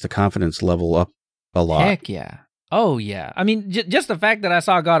brings the confidence level up a lot. Heck yeah. Oh, yeah. I mean, just the fact that I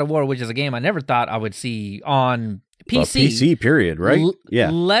saw God of War, which is a game I never thought I would see on PC. Well, PC, period, right?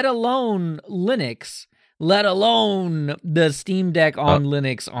 Let alone Linux, let alone the Steam Deck on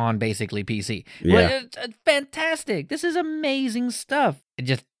Linux on basically PC. Yeah. Well, it's fantastic. This is amazing stuff. It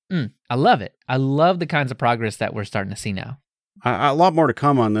just, I love it. I love the kinds of progress that we're starting to see now. A lot more to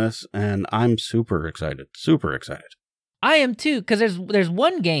come on this, and I'm super excited. Super excited. I am too, because there's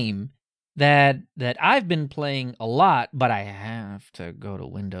one game that I've been playing a lot, but I have to go to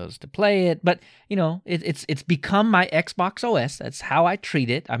Windows to play it. But it's become my Xbox OS. That's how I treat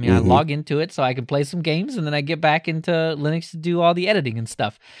it. I mean, I log into it so I can play some games, and then I get back into Linux to do all the editing and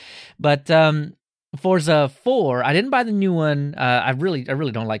stuff. But Forza 4, I didn't buy the new one. I really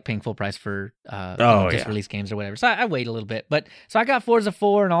don't like paying full price for just release games or whatever. So I wait a little bit. But so I got Forza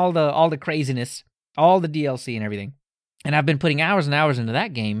 4 and all the craziness, all the DLC and everything. And I've been putting hours and hours into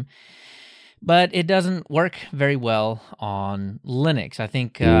that game. but it doesn't work very well on Linux. I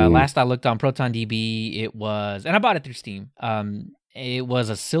think Mm. last I looked on ProtonDB, it was, and I bought it through Steam. It was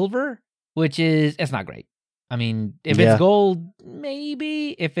a silver, which is, it's not great. I mean, if Yeah. it's gold, maybe.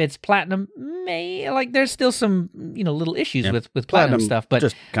 If it's platinum, like there's still some little issues Yeah, with platinum stuff, but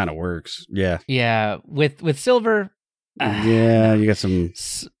just kind of works. Yeah. yeah, with silver, Yeah, you got some.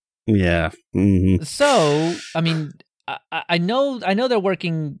 s- Yeah. Hmm. So, I mean, I know they're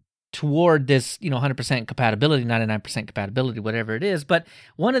working toward this, 100% compatibility, 99% compatibility, whatever it is. But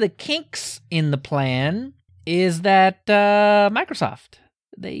one of the kinks in the plan is that Microsoft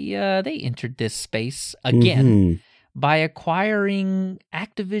they entered this space again Mhm. by acquiring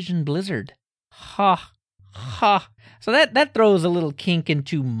Activision Blizzard. Ha ha. So that throws a little kink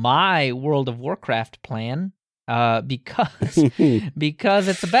into my World of Warcraft plan, because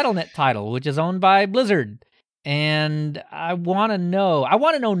it's a BattleNet title, which is owned by Blizzard. And I want to know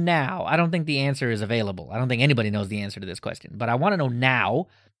now. I don't think the answer is available. I don't think anybody knows the answer to this question, but I want to know now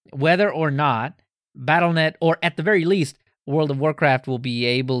whether or not BattleNet, or at the very least, World of Warcraft, will be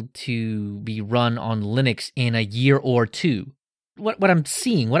able to be run on Linux in a year or two. What I'm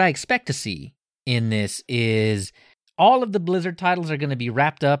seeing, what I expect to see in this is all of the Blizzard titles are going to be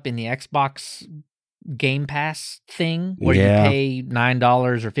wrapped up in the Xbox Game Pass thing, where Yeah. you pay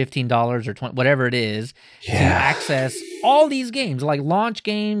 $9 or $15 or $20, whatever it is, to Yeah. access all these games, like launch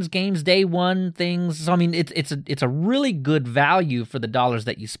games day one things. So I mean, it's a really good value for the dollars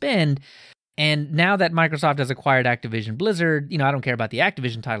that you spend. And now that Microsoft has acquired Activision Blizzard, I don't care about the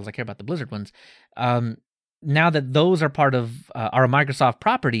Activision titles, I care about the Blizzard ones. Now that those are part of are a Microsoft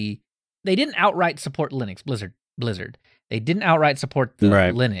property, they didn't outright support Linux. Blizzard. They didn't outright support the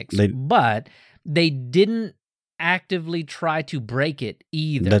Right. Linux, but they didn't actively try to break it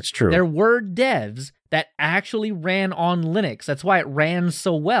either. That's true. There were devs that actually ran on Linux. That's why it ran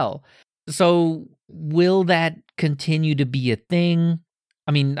so well. So will that continue to be a thing?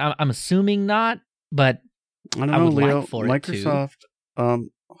 I mean, I'm assuming not, but I don't I know, would like Leo. for it to. Microsoft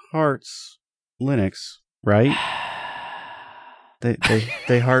hearts Linux, right?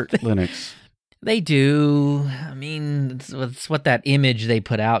 They heart Linux. They do. I mean, it's what that image they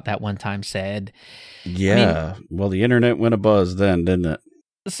put out that one time said. Yeah. Well, the internet went abuzz then, didn't it?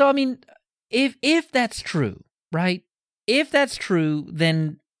 So, I mean, if that's true, right? If that's true,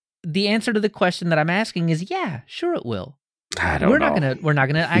 then the answer to the question that I'm asking is, yeah, sure it will. I don't We're know. not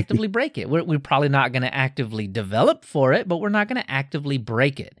gonna actively break it. We're probably not gonna actively develop for it, but we're not gonna actively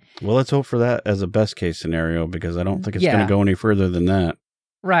break it. Well, let's hope for that as a best case scenario, because I don't think it's Yeah. going to go any further than that.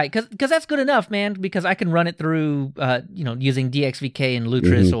 Right, because that's good enough, man. Because I can run it through, using DXVK and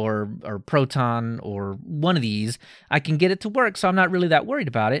Lutris or Proton or one of these. I can get it to work, so I'm not really that worried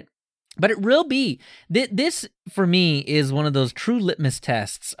about it. But it will be this for me is one of those true litmus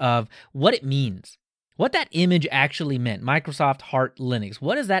tests of what it means, what that image actually meant. Microsoft Heart Linux.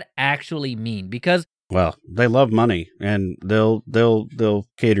 What does that actually mean? Because Well, they love money, and they'll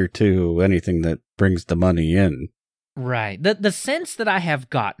cater to anything that brings the money in. right, the sense that I have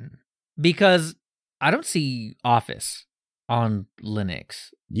gotten, because I don't see Office on Linux.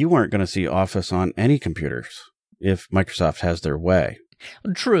 You aren't going to see Office on any computers if Microsoft has their way.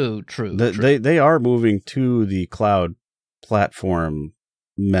 True. They are moving to the cloud platform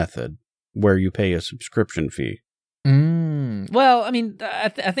method where you pay a subscription fee. Well, I mean, I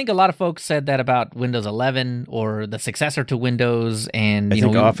think a lot of folks said that about Windows 11 or the successor to Windows, and I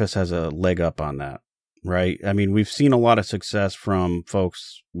think Office has a leg up on that, right? I mean, we've seen a lot of success from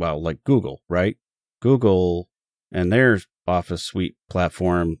folks, well, like Google, right? Google and their Office suite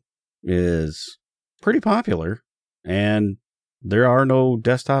platform is pretty popular, and there are no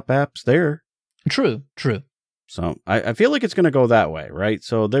desktop apps there. True. So I feel like it's going to go that way, right?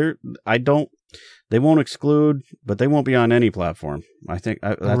 So they won't exclude, but they won't be on any platform. I think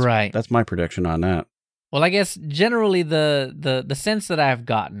Right. That's my prediction on that. Well, I guess generally the sense that I've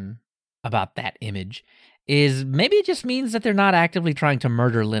gotten about that image is maybe it just means that they're not actively trying to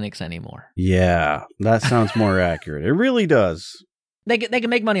murder Linux anymore. Yeah, that sounds more accurate. It really does. They can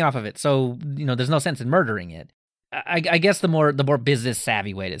make money off of it, so there's no sense in murdering it. I guess the more business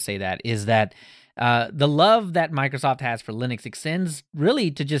savvy way to say that is that the love that Microsoft has for Linux extends really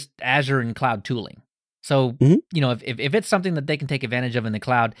to just Azure and cloud tooling. So, if it's something that they can take advantage of in the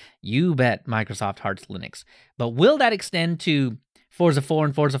cloud, you bet Microsoft hearts Linux. But will that extend to Forza 4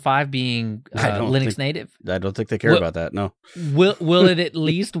 and Forza 5 being Linux native? I don't think they care about that. No. Will it at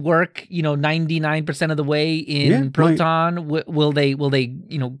least work, 99% of the way in Proton? Will they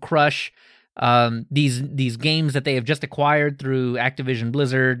crush these games that they have just acquired through Activision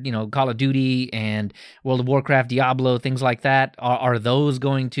Blizzard, Call of Duty and World of Warcraft, Diablo, things like that, are they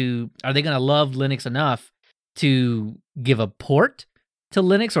going to love Linux enough to give a port to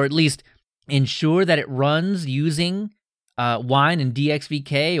Linux, or at least ensure that it runs using Wine and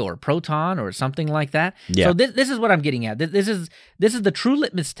DXVK or Proton or something like that? Yeah. So this is what I'm getting at. This is the true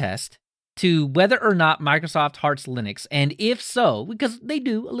litmus test to whether or not Microsoft hearts Linux, and if so, because they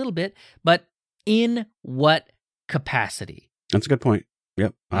do a little bit, but in what capacity? That's a good point.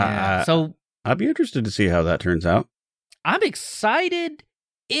 Yep. Yeah. So I'd be interested to see how that turns out. I'm excited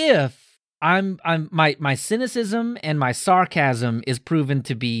if my cynicism and my sarcasm is proven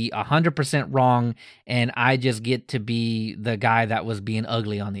to be 100% wrong, and I just get to be the guy that was being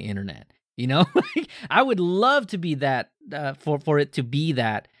ugly on the internet. I would love to be that for it to be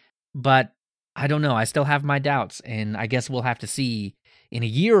that. But I don't know. I still have my doubts, and I guess we'll have to see in a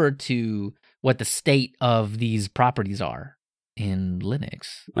year or two what the state of these properties are in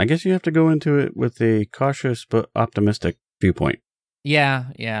Linux. I guess you have to go into it with a cautious but optimistic viewpoint. Yeah.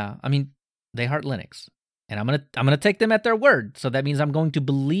 I mean, they heart Linux, and I'm gonna take them at their word. So that means I'm going to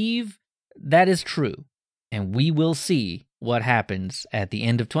believe that is true, and we will see what happens at the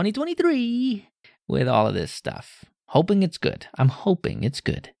end of 2023 with all of this stuff. Hoping it's good. I'm hoping it's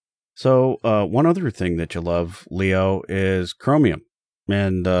good. So one other thing that you love, Leo, is Chromium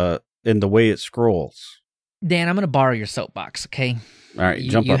and the way it scrolls. Dan, I'm going to borrow your soapbox, okay? All right,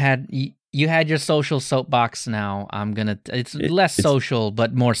 jump up. You had your social soapbox now. It's less social,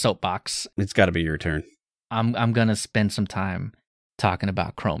 but more soapbox. It's got to be your turn. I'm going to spend some time talking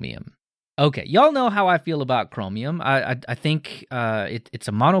about Chromium. Okay, y'all know how I feel about Chromium. I think it's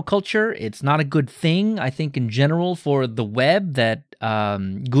a monoculture. It's not a good thing, I think, in general for the web, that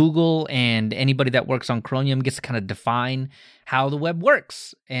Google and anybody that works on Chromium gets to kind of define how the web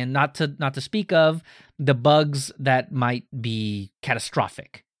works, and not to speak of the bugs that might be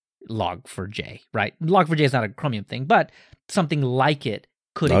catastrophic. Log4j, right? Log4j is not a Chromium thing, but something like it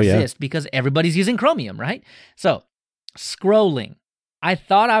could exist because everybody's using Chromium, right? So, scrolling. I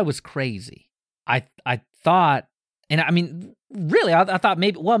thought I was crazy. I thought, and I mean, really, I thought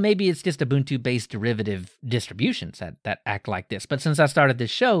maybe it's just Ubuntu-based derivative distributions that act like this. But since I started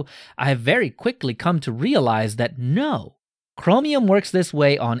this show, I have very quickly come to realize that no, Chromium works this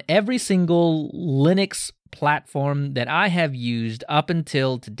way on every single Linux platform that I have used up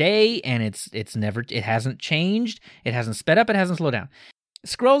until today, and it hasn't changed. It hasn't sped up. It hasn't slowed down.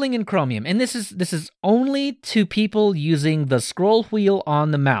 Scrolling in Chromium, and this is only to people using the scroll wheel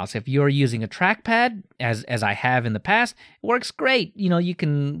on the mouse. If you're using a trackpad, as I have in the past, it works great. You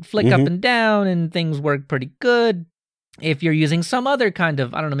can flick up and down, and things work pretty good. If you're using some other kind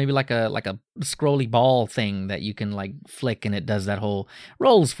of, I don't know, maybe like a scrolly ball thing that you can like flick and it does that whole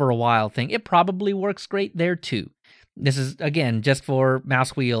rolls for a while thing, it probably works great there too. This is, again, just for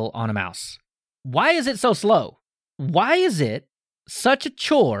mouse wheel on a mouse. Why is it so slow? Why is it such a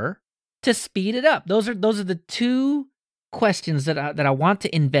chore to speed it up? Those are the two questions that I want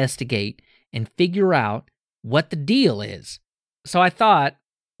to investigate and figure out what the deal is. So I thought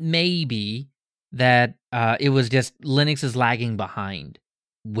maybe that it was just Linux is lagging behind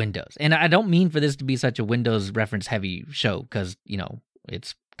Windows. And I don't mean for this to be such a Windows reference heavy show, because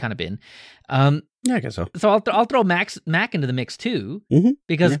it's kind of been. Yeah, I guess so. So I'll throw Mac into the mix too,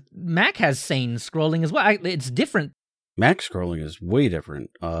 because Mac has sane scrolling as well. It's different. Mac scrolling is way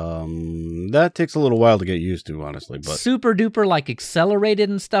different. That takes a little while to get used to, honestly. But super duper like accelerated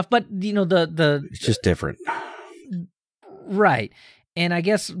and stuff. But the it's just different, right? And I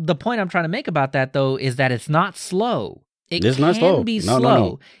guess the point I'm trying to make about that though is that it's not slow. It is can not slow. be No.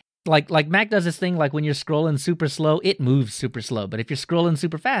 slow. Like Mac does this thing, like when you're scrolling super slow, it moves super slow. But if you're scrolling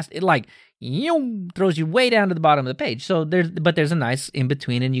super fast, it throws you way down to the bottom of the page. So there's a nice in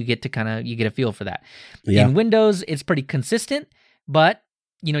between, and you get a feel for that. Yeah. In Windows, it's pretty consistent, but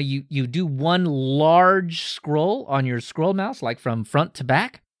you do one large scroll on your scroll mouse, like from front to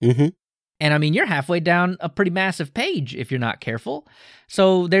back. Mm-hmm. And I mean, you're halfway down a pretty massive page if you're not careful.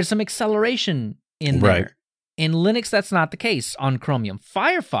 So there's some acceleration in there. Right. In Linux, that's not the case on Chromium.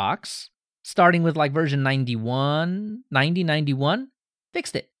 Firefox, starting with like version 91,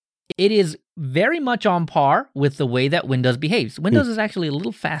 fixed it. It is very much on par with the way that Windows behaves. Windows is actually a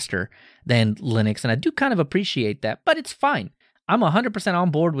little faster than Linux, and I do kind of appreciate that, but it's fine. I'm 100% on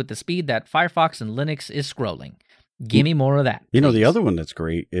board with the speed that Firefox and Linux is scrolling. Give me more of that. Please. The other one that's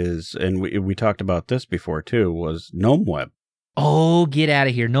great is, and we talked about this before too, was GNOME Web. Oh, get out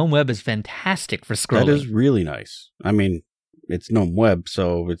of here. GNOME Web is fantastic for scrolling. That is really nice. I mean, it's GNOME Web,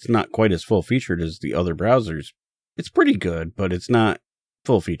 so it's not quite as full-featured as the other browsers. It's pretty good, but it's not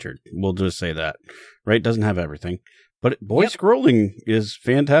full featured. We'll just say that, right? Doesn't have everything, but voice Yep. scrolling is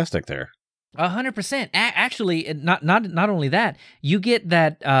fantastic there. 100%. Actually, not only that, you get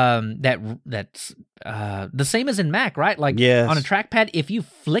that's the same as in Mac, right? Like Yes. on a trackpad, if you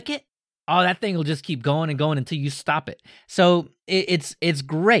flick it, oh, that thing will just keep going and going until you stop it. So it's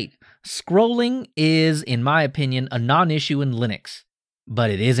great. Scrolling is, in my opinion, a non-issue in Linux,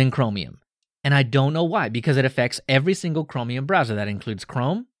 but it is in Chromium. And I don't know why, because it affects every single Chromium browser. That includes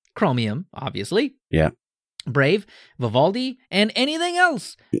Chrome, Chromium, obviously. Yeah. Brave, Vivaldi, and anything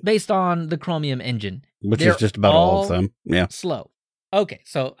else based on the Chromium engine. Which They're is just about all of all them. Yeah. slow. Okay,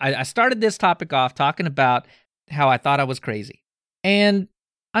 so I started this topic off talking about how I thought I was crazy. And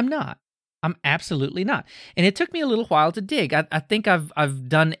I'm not. I'm absolutely not. And it took me a little while to dig. I think I've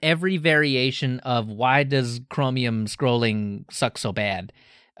done every variation of why does Chromium scrolling suck so bad.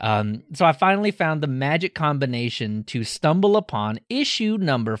 So I finally found the magic combination to stumble upon issue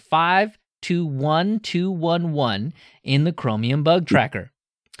number 521211 in the Chromium Bug Tracker.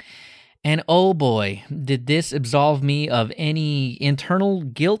 And oh boy, did this absolve me of any internal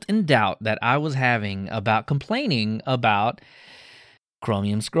guilt and doubt that I was having about complaining about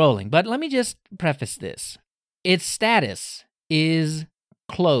Chromium scrolling. But let me just preface this. Its status is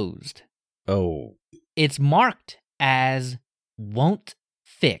closed. Oh. It's marked as won't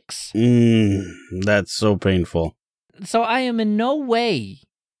fix. That's so painful. So I am in no way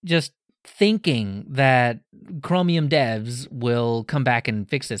just thinking that Chromium devs will come back and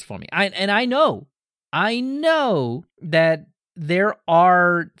fix this for me. I know that there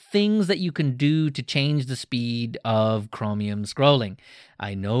are things that you can do to change the speed of Chromium scrolling.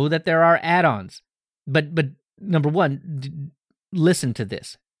 I know that there are add-ons. But number one, listen to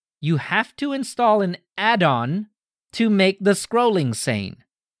this. You have to install an add-on to make the scrolling sane.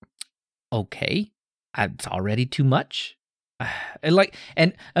 Okay, it's already too much.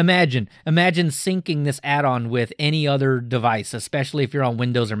 And imagine syncing this add-on with any other device, especially if you're on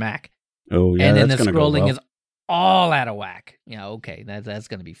Windows or Mac. Oh yeah, And then the that's gonna go scrolling well. is all out of whack. Yeah, okay, that's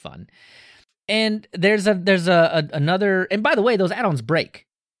going to be fun. And there's another. And by the way, those add-ons break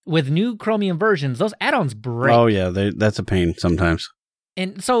with new Chromium versions. Those add-ons break. Oh yeah, that's a pain sometimes.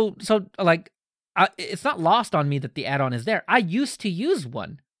 And so like, it's not lost on me that the add-on is there. I used to use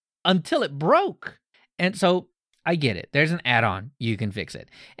one until it broke, and so I get it. There's an add-on, you can fix it.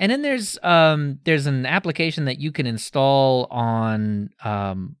 And then there's an application that you can install on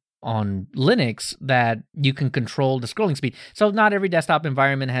Linux that you can control the scrolling speed. So not every desktop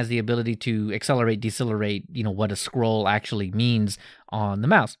environment has the ability to accelerate, decelerate, what a scroll actually means on the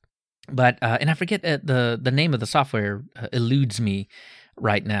mouse. But and I forget the name of the software eludes me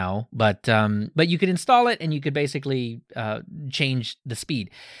right now. But you could install it and you could basically change the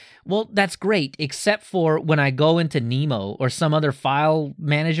speed. Well, that's great, except for when I go into Nemo or some other file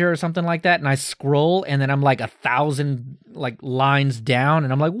manager or something like that, and I scroll, and then I'm like 1,000 lines down,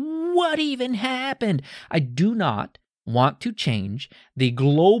 and I'm like, what even happened? I do not want to change the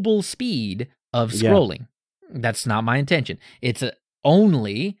global speed of scrolling. Yeah. That's not my intention. It's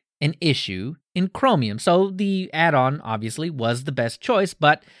only an issue in Chromium. So the add-on obviously was the best choice,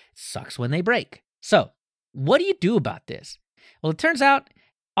 but it sucks when they break. So what do you do about this? Well, it turns out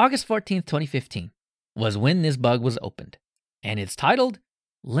August 14th, 2015 was when this bug was opened, and it's titled,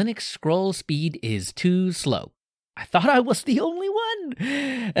 Linux Scroll Speed is Too Slow. I thought I was the only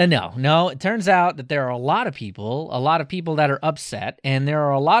one. No, it turns out that there are a lot of people that are upset, and there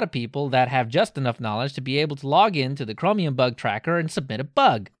are a lot of people that have just enough knowledge to be able to log into the Chromium Bug Tracker and submit a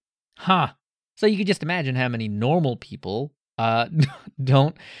bug. So you could just imagine how many normal people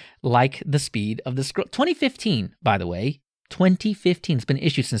don't like the speed of the scroll. 2015, by the way. 2015. It's been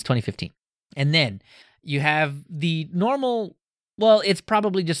issued since 2015. And then you have the normal, well, it's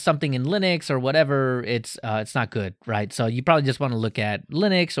probably just something in Linux or whatever. It's not good, right? So you probably just want to look at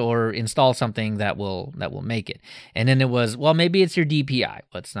Linux or install something that will make it. And then it was, well, maybe it's your DPI.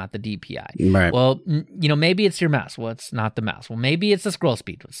 Well, it's not the DPI. Right. Well, maybe it's your mouse. Well, it's not the mouse. Well, maybe it's the scroll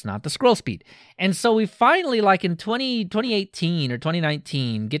speed. Well, it's not the scroll speed. And so we finally, like in 2018 or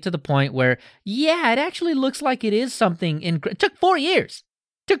 2019, get to the point where, yeah, it actually looks like it is something. It took 4 years.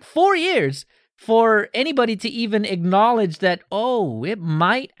 For anybody to even acknowledge that, oh, it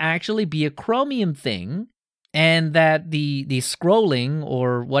might actually be a Chromium thing, and that the scrolling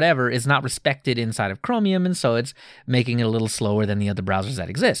or whatever is not respected inside of Chromium, and so it's making it a little slower than the other browsers that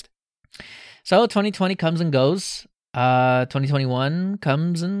exist. So 2020 comes and goes. 2021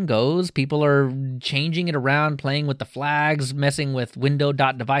 comes and goes. People are changing it around, playing with the flags, messing with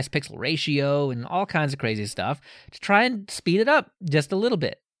window.device pixel ratio, and all kinds of crazy stuff to try and speed it up just a little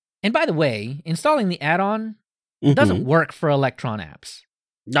bit. And by the way, installing the add-on doesn't work for Electron apps.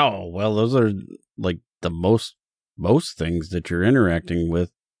 No, well, those are like the most things that you're interacting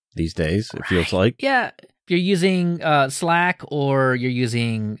with these days, it feels like. Yeah. If you're using Slack or you're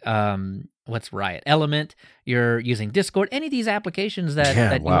using what's Riot Element, you're using Discord, any of these applications that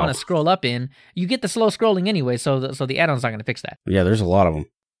you want to scroll up in, you get the slow scrolling anyway, so the add-on's not going to fix that. Yeah, there's a lot of them.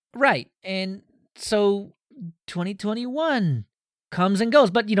 Right. And so 2021 comes and goes,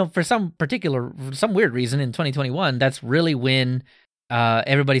 but for some weird reason in 2021, that's really when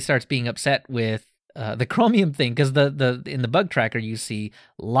everybody starts being upset with the Chromium thing, because the in the bug tracker you see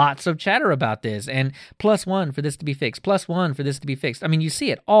lots of chatter about this, and +1 for this to be fixed, +1 for this to be fixed. I mean, you see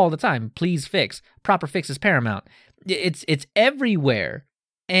it all the time. Please fix. Proper fix is paramount. It's everywhere.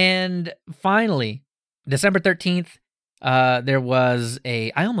 And finally, December 13th, there was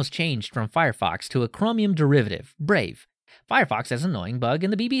I almost changed from Firefox to a Chromium derivative, Brave. Firefox has an annoying bug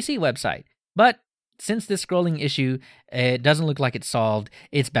in the BBC website, but since this scrolling issue, it doesn't look like it's solved.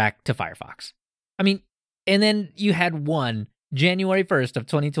 It's back to Firefox. I mean, and then you had January 1st of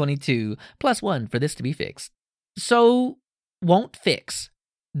 2022, +1 for this to be fixed. So, won't fix.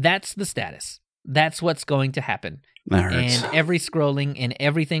 That's the status. That's what's going to happen. That hurts. And every scrolling and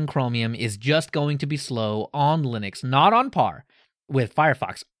everything Chromium is just going to be slow on Linux, not on par with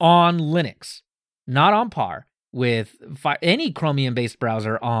Firefox. On Linux, not on par with any Chromium-based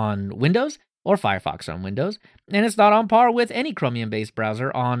browser on Windows or Firefox on Windows, and it's not on par with any Chromium-based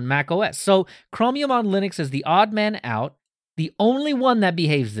browser on Mac OS. So Chromium on Linux is the odd man out, the only one that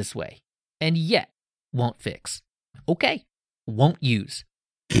behaves this way, and yet won't fix. Okay, won't use.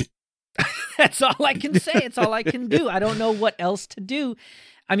 That's all I can say. It's all I can do. I don't know what else to do.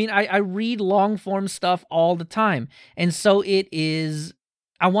 I mean, I read long-form stuff all the time, and so it is...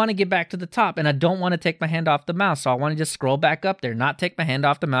 I want to get back to the top, and I don't want to take my hand off the mouse, so I want to just scroll back up there, not take my hand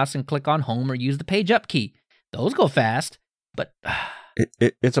off the mouse and click on home or use the page up key. Those go fast, but...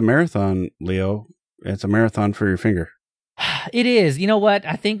 It's a marathon, Leo. It's a marathon for your finger. It is. You know what?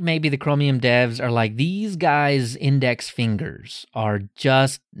 I think maybe the Chromium devs are like, these guys' index fingers are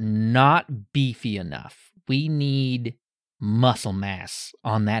just not beefy enough. We need muscle mass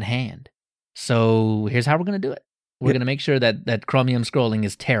on that hand. So here's how we're going to do it. We're going to make sure that Chromium scrolling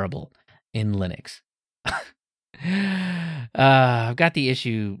is terrible in Linux. I've got the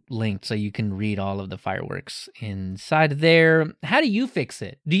issue linked so you can read all of the fireworks inside there. How do you fix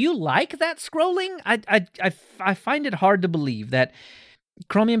it? Do you like that scrolling? I find it hard to believe that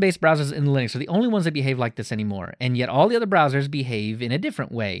Chromium-based browsers in Linux are the only ones that behave like this anymore, and yet all the other browsers behave in a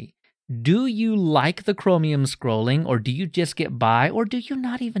different way. Do you like the Chromium scrolling, or do you just get by, or do you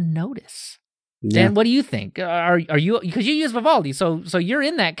not even notice? Yeah. Dan, what do you think? Are you, because you use Vivaldi, so you're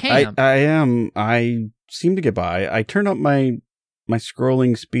in that camp. I am. I seem to get by. I turn up my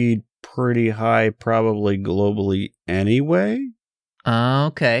scrolling speed pretty high, probably globally anyway.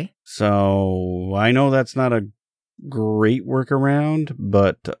 Okay. So I know that's not a great workaround,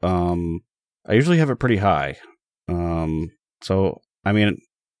 but I usually have it pretty high. So I mean,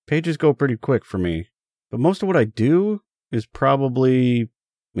 pages go pretty quick for me, but most of what I do is probably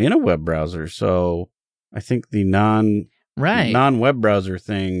in a web browser. So I think the non-web browser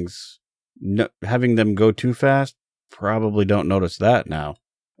things, having them go too fast, probably don't notice that now.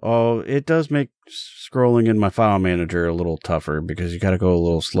 Oh, it does make scrolling in my file manager a little tougher because you got to go a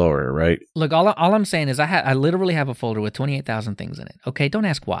little slower, right? Look, all I'm saying is I literally have a folder with 28,000 things in it. Okay, don't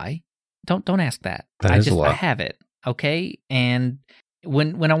ask why. Don't ask that. That is a lot. I have it. Okay, and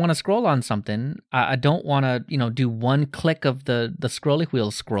when I want to scroll on something, I don't want to do one click of the scrolly wheel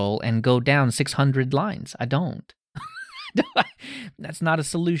scroll and go down 600 lines. I don't. That's not a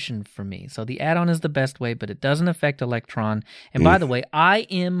solution for me. So the add-on is the best way, but it doesn't affect Electron. And by the way,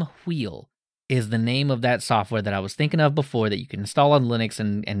 IMWheel is the name of that software that I was thinking of before that you can install on Linux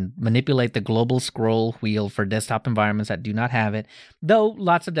and manipulate the global scroll wheel for desktop environments that do not have it. Though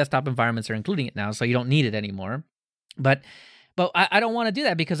lots of desktop environments are including it now, so you don't need it anymore. But I don't want to do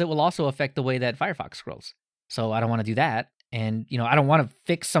that because it will also affect the way that Firefox scrolls. So I don't want to do that. And, I don't want to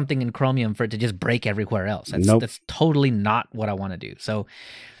fix something in Chromium for it to just break everywhere else. That's totally not what I want to do. So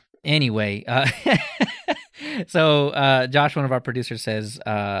anyway, Josh, one of our producers, says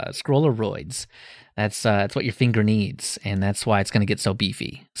Scrolleroids. That's what your finger needs. And that's why it's going to get so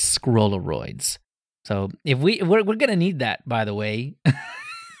beefy. Scrolleroids. So if we're going to need that, by the way.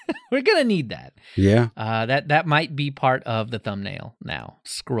 We're going to need that. Yeah. That might be part of the thumbnail now.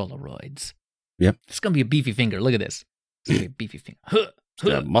 Scrolleroids. Yep. It's going to be a beefy finger. Look at this. It's going to be a beefy finger.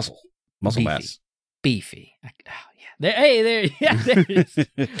 Muscle beefy. mass. Beefy. Yeah. There it is.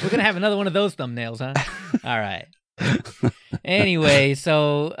 We're going to have another one of those thumbnails, huh? All right. Anyway,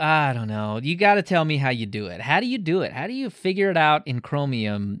 so I don't know. You got to tell me how you do it. How do you do it? How do you figure it out in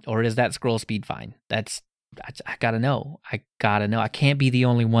Chromium, or is that scroll speed fine? I gotta know. I gotta know. I can't be the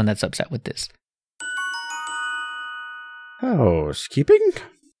only one that's upset with this. Housekeeping?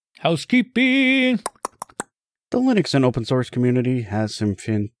 Housekeeping! The Linux and open source community has some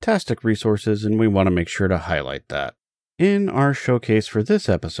fantastic resources, and we want to make sure to highlight that. In our showcase for this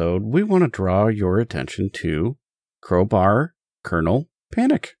episode, we want to draw your attention to Crowbar Kernel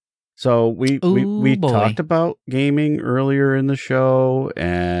Panic. So we talked about gaming earlier in the show,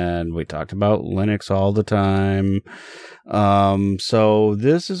 and we talked about Linux all the time. So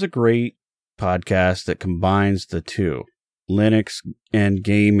this is a great podcast that combines the two, Linux and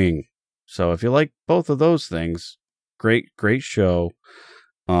gaming. So if you like both of those things, great show.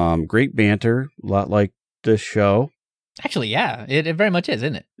 Great banter, a lot like this show. Actually, yeah, it very much is,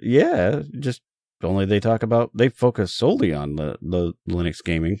 isn't it? Yeah, just only they focus solely on the Linux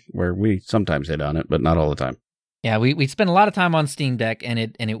gaming, where we sometimes hit on it, but not all the time. Yeah, we spent a lot of time on Steam Deck, and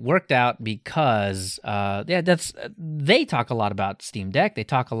it worked out because they talk a lot about Steam Deck. They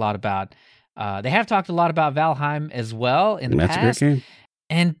talk a lot about they have talked a lot about Valheim as well in the past. That's a great game.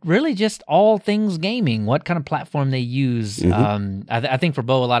 And really just all things gaming, what kind of platform they use. Mm-hmm. I think for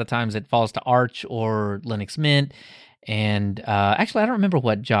Bo, a lot of times it falls to Arch or Linux Mint. And actually, I don't remember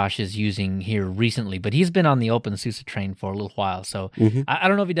what Josh is using here recently, but he's been on the OpenSUSE train for a little while. So I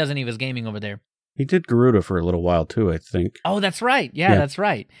don't know if he does any of his gaming over there. He did Garuda for a little while too, I think. Oh, that's right. Yeah, that's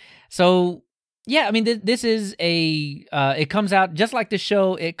right. So, yeah, I mean, this is it comes out just like the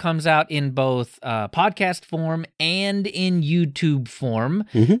show. It comes out in both podcast form and in YouTube form.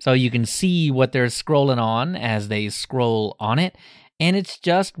 Mm-hmm. So you can see what they're scrolling on as they scroll on it. And it's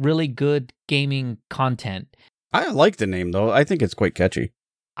just really good gaming content. I like the name, though. I think it's quite catchy.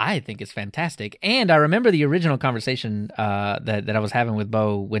 I think it's fantastic. And I remember the original conversation that I was having with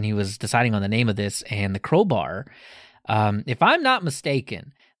Bo when he was deciding on the name of this and the crowbar. If I'm not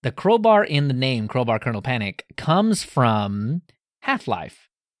mistaken, the crowbar in the name, Crowbar Kernel Panic, comes from Half-Life.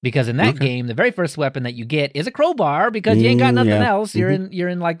 Because in that game, the very first weapon that you get is a crowbar because you ain't got nothing else. You're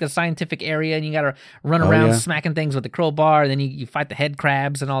in like the scientific area and you got to run around smacking things with the crowbar. And then you fight the head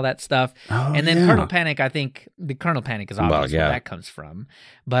crabs and all that stuff. And then Kernel Panic, I think the Kernel Panic is obvious where that comes from.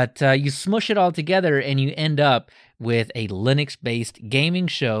 But you smush it all together and you end up with a Linux-based gaming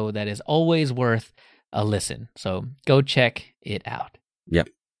show that is always worth a listen. So go check it out. Yep.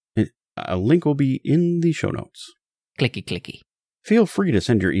 A link will be in the show notes. Clicky, clicky. Feel free to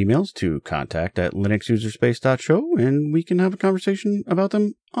send your emails to contact@linuxuserspace.show, and we can have a conversation about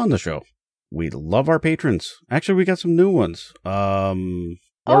them on the show. We love our patrons. Actually, we got some new ones. We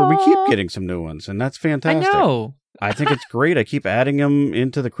keep getting some new ones, and that's fantastic. I know. I think it's great. I keep adding them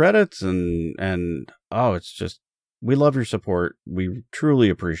into the credits, and it's just, we love your support. We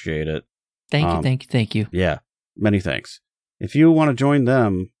truly appreciate it. Thank you. Yeah, many thanks. If you want to join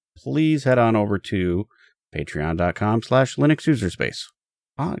them, please head on over to patreon.com/linuxuserspace.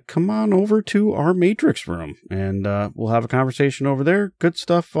 Come on over to our Matrix room and we'll have a conversation over there. Good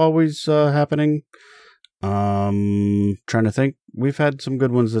stuff always happening. Trying to think. We've had some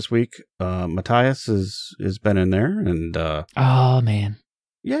good ones this week. Matthias has been in there and oh man.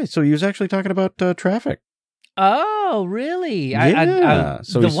 Yeah, so he was actually talking about traffic. Oh, really? Yeah.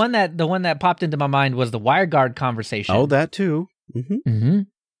 The one that popped into my mind was the WireGuard conversation. Oh, that too.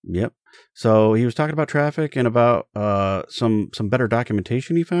 Yep. So he was talking about traffic and about some better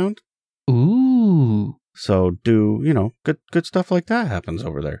documentation he found. Ooh. So good stuff like that happens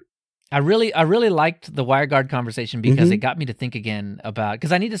over there. I really liked the WireGuard conversation because it got me to think again about,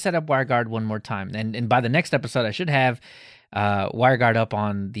 because I need to set up WireGuard one more time, and by the next episode I should have WireGuard up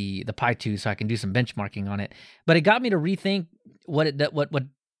on the Pi 2 so I can do some benchmarking on it. But it got me to rethink what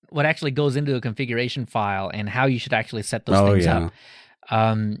actually goes into a configuration file and how you should actually set those things up.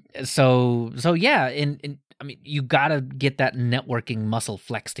 So yeah, and I mean, you gotta get that networking muscle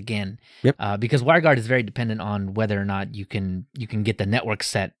flexed again. Yep. Because WireGuard is very dependent on whether or not you can get the network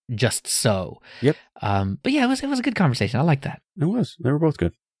set just so. Yep. But yeah, it was a good conversation. I like that. It was. They were both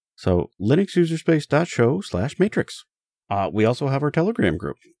good. So linuxuserspace.show/matrix. We also have our Telegram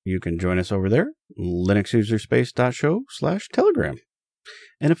group. You can join us over there. linuxuserspace.show/Telegram.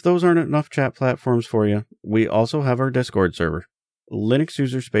 And if those aren't enough chat platforms for you, we also have our Discord server.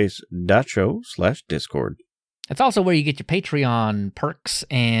 linuxuserspace.show/Discord. It's also where you get your Patreon perks,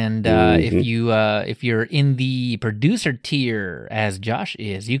 and if you're in the producer tier, as Josh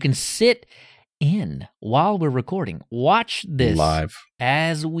is, you can sit in while we're recording, watch this live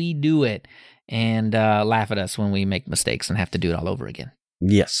as we do it, and laugh at us when we make mistakes and have to do it all over again.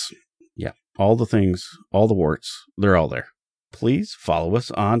 Yes. Yeah. all the things, all the warts, they're all there. Please follow us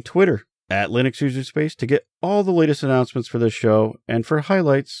on Twitter at Linux User Space to get all the latest announcements for this show and for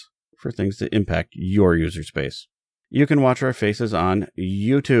highlights for things that impact your user space. You can watch our faces on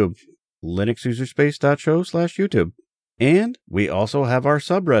YouTube, linuxuserspace.show/YouTube. And we also have our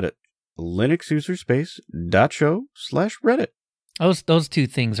subreddit, linuxuserspace.show/Reddit. Those two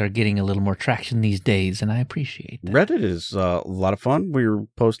things are getting a little more traction these days, and I appreciate that. Reddit is a lot of fun. We're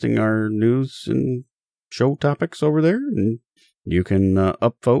posting our news and show topics over there, and you can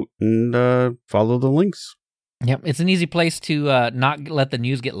upvote and follow the links. Yep, it's an easy place to not let the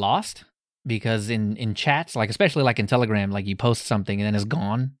news get lost, because in chats, like especially like in Telegram, like you post something and then it's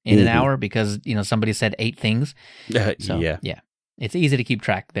gone in an hour because somebody said 8 things. So, yeah, it's easy to keep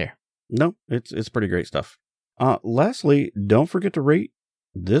track there. No, it's pretty great stuff. Lastly, don't forget to rate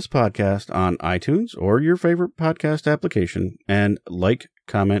this podcast on iTunes or your favorite podcast application, and like,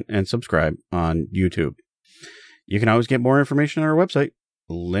 comment, and subscribe on YouTube. You can always get more information on our website,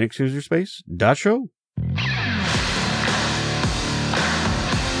 linuxuserspace.show.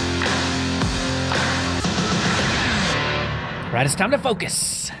 Right, it's time to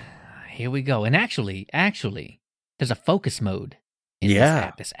focus. Here we go. And actually, there's a focus mode in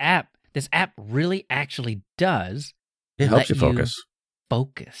this app. This app really actually does. It helps you focus.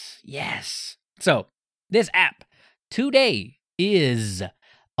 Focus, yes. So this app today is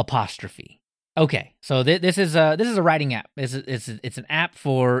Apostrophe. Okay, so this is a writing app. It's an app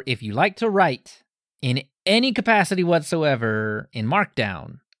for if you like to write in any capacity whatsoever in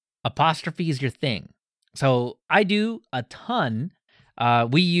Markdown. Apostrophe is your thing. So I do a ton.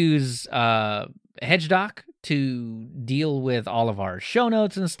 We use HedgeDoc to deal with all of our show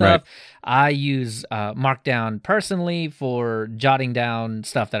notes and stuff. Right. I use Markdown personally for jotting down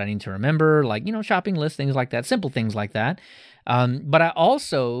stuff that I need to remember, like, shopping lists, things like that, simple things like that. But I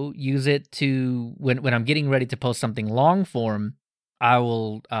also use it to, when I'm getting ready to post something long form,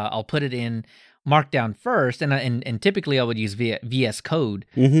 I'll put it in Markdown first, and typically I would use VS Code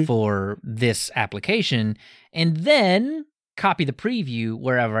for this application, and then copy the preview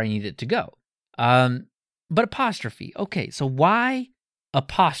wherever I need it to go. But Apostrophe, okay, so why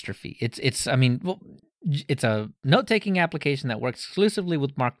Apostrophe? It's a note-taking application that works exclusively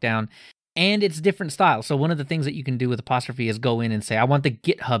with Markdown, and it's different styles. So one of the things that you can do with Apostrophe is go in and say, I want the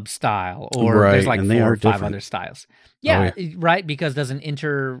GitHub style, or there's like 4 or 5 other styles. Yeah, right, because does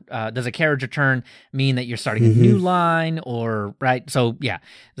a carriage return mean that you're starting a new line, or, right? So, yeah,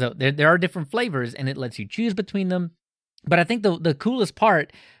 so there are different flavors, and it lets you choose between them. But I think the coolest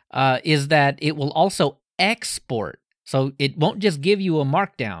part is that it will also export. So it won't just give you a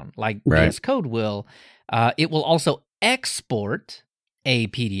Markdown like VS Code will. It will also export a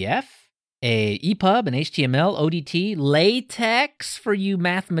PDF, a EPUB, an HTML, ODT, LaTeX for you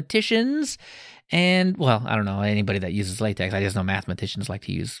mathematicians. And, well, I don't know anybody that uses LaTeX. I just know mathematicians like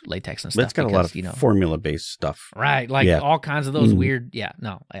to use LaTeX and stuff. It's got a lot of formula-based stuff. Right, like all kinds of those weird,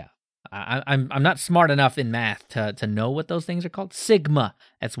 I'm not smart enough in math to know what those things are called. Sigma,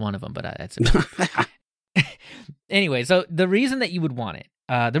 that's one of them, but that's it. Anyway, so the reason that you would want it,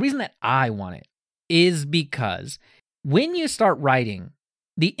 the reason that I want it, is because when you start writing,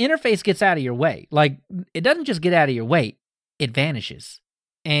 the interface gets out of your way. Like, it doesn't just get out of your way, it vanishes.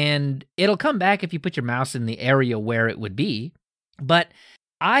 And it'll come back if you put your mouse in the area where it would be. But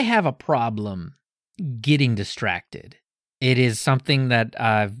I have a problem getting distracted. It is something that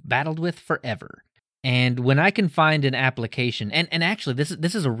I've battled with forever. And when I can find an application, and actually this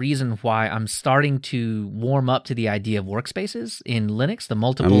is a reason why I'm starting to warm up to the idea of workspaces in Linux, the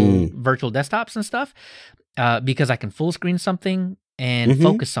multiple virtual desktops and stuff, because I can full screen something and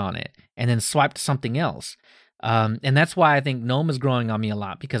focus on it, and then swipe to something else. And that's why I think GNOME is growing on me a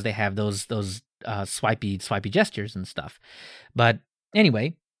lot, because they have those swipey gestures and stuff. But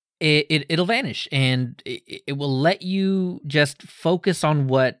anyway, it'll vanish, and it will let you just focus on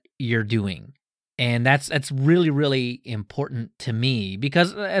what you're doing. And that's really, really important to me,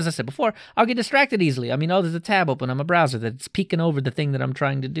 because, as I said before, I'll get distracted easily. I mean, there's a tab open on my browser that's peeking over the thing that I'm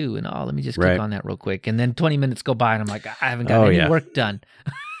trying to do, and let me just click on that real quick. And then 20 minutes go by, and I'm like, I haven't got any work done.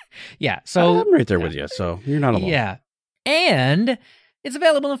 Yeah, so I'm right there with you, so you're not alone. Yeah, and it's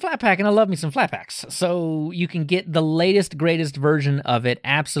available in Flatpak, and I love me some Flatpaks. So you can get the latest, greatest version of it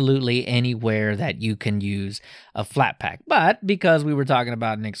absolutely anywhere that you can use a Flatpak. But because we were talking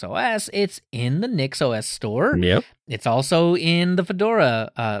about NixOS, it's in the NixOS store. Yep. It's also in the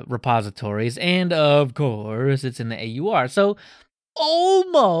Fedora repositories, and of course, it's in the AUR. So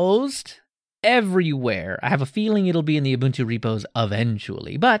almost everywhere. I have a feeling it'll be in the Ubuntu repos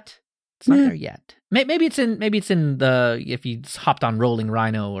eventually, but it's not there yet. Maybe it's in the, if you hopped on Rolling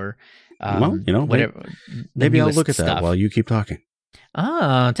Rhino or Well, whatever. Maybe I'll look at that while you keep talking.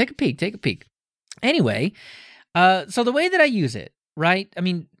 Take a peek. Anyway, so the way that I use it, right? I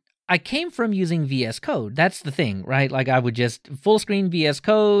mean, I came from using VS Code. That's the thing, right? Like I would just full screen VS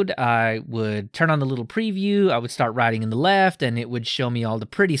Code. I would turn on the little preview. I would start writing in the left, and it would show me all the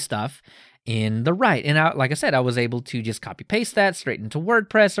pretty stuff in the right. And like I said, I was able to just copy paste that straight into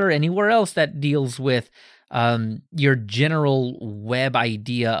WordPress or anywhere else that deals with your general web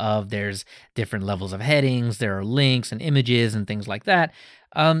idea of there's different levels of headings, there are links and images and things like that.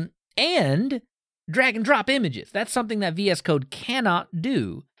 And drag and drop images. That's something that VS Code cannot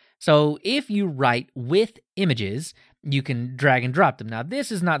do. So if you write with images, you can drag and drop them. Now,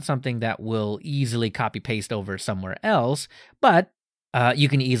 this is not something that will easily copy paste over somewhere else, but you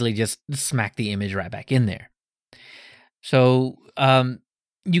can easily just smack the image right back in there. So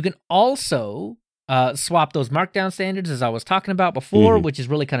you can also swap those markdown standards, as I was talking about before, which is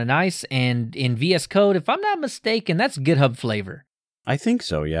really kind of nice. And in VS Code, if I'm not mistaken, that's GitHub flavor. I think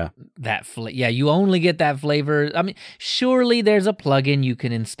so, yeah. Yeah, you only get that flavor. I mean, surely there's a plugin you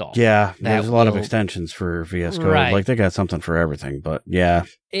can install. Yeah, there's a lot of extensions for VS Code. Right. Like they got something for everything, but yeah.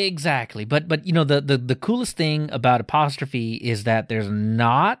 Exactly. But the coolest thing about Apostrophe is that there's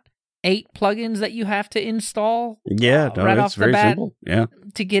not 8 plugins that you have to install. Yeah, right it's off the very bat simple. Yeah.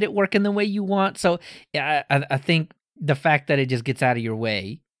 To get it working the way you want. So yeah, I think the fact that it just gets out of your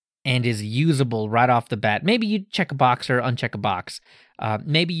way and is usable right off the bat. Maybe you check a box or uncheck a box.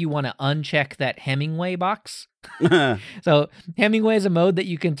 Maybe you want to uncheck that Hemingway box. So Hemingway is a mode that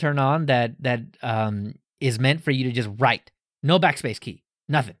you can turn on that is meant for you to just write. No backspace key.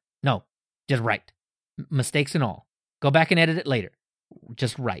 Nothing. No. Just write. Mistakes and all. Go back and edit it later.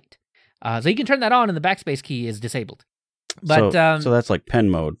 Just write. So you can turn that on and the backspace key is disabled. But so that's like pen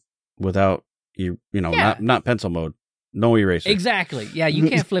mode without not pencil mode. No eraser. Exactly. Yeah, you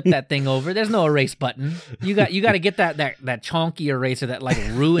can't flip that thing over. There's no erase button. You got to get that chonky eraser that like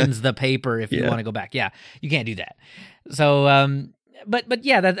ruins the paper if you want to go back. Yeah, you can't do that. So but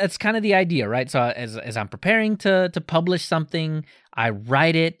yeah, that's kind of the idea, right? So as I'm preparing to publish something, I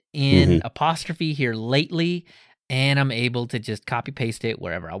write it in Apostrophe here lately, and I'm able to just copy paste it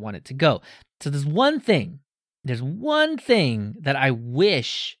wherever I want it to go. So there's one thing that I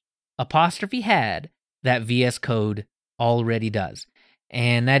wish Apostrophe had that VS Code already does.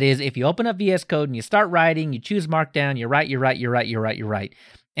 And that is, if you open up VS Code and you start writing, you choose Markdown, you write,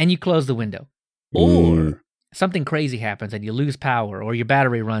 and you close the window. Or something crazy happens and you lose power, or your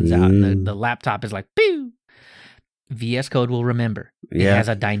battery runs out and the laptop is like, pew! VS Code will remember. It has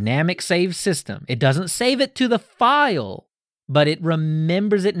a dynamic save system. It doesn't save it to the file, but it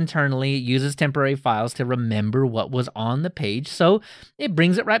remembers it internally. It uses temporary files to remember what was on the page, so it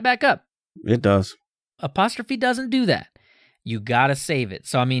brings it right back up. It does. Apostrophe doesn't do that. You gotta save it.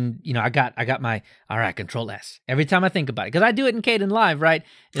 So I mean, I got my Control S every time I think about it, because I do it in Kdenlive, right?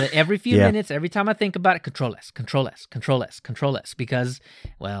 Every few minutes, every time I think about it, Control S, because,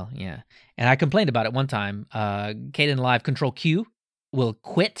 well, yeah. And I complained about it one time. Kdenlive Control Q will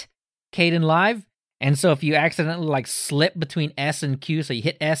quit Kdenlive, and so if you accidentally like slip between S and Q, so you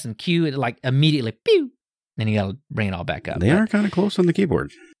hit S and Q, it like immediately pew. Then you gotta bring it all back up. They are kind of close on the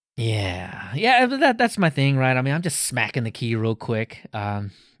keyboard. Yeah, that's my thing, right? I mean, I'm just smacking the key real quick. So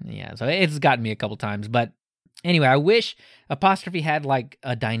it's gotten me a couple times. But anyway, I wish Apostrophe had like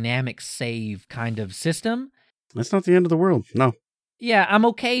a dynamic save kind of system. That's not the end of the world, no. Yeah, I'm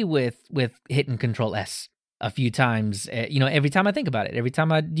okay with hitting Control S a few times, every time I think about it. Every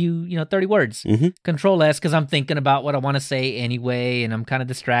time I do, 30 words, Control S, because I'm thinking about what I want to say anyway, and I'm kind of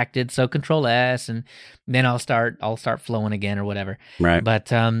distracted. So Control S, and then I'll start flowing again or whatever. Right.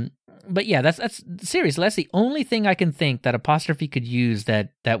 But yeah, that's seriously, that's the only thing I can think that Apostrophe could use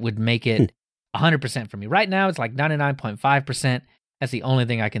that would make it 100% for me. Right now, it's like 99.5%. That's the only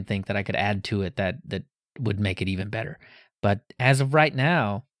thing I can think that I could add to it that would make it even better. But as of right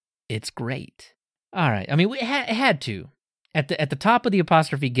now, it's great. All right. I mean, it had to. At the top of the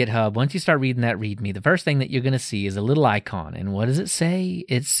Apostrophe GitHub, once you start reading that README, the first thing that you're going to see is a little icon. And what does it say?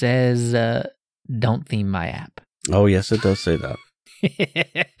 It says, don't theme my app. Oh, yes, it does say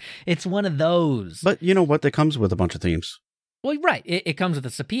that. It's one of those. But you know what? That comes with a bunch of themes. Well, right. It comes with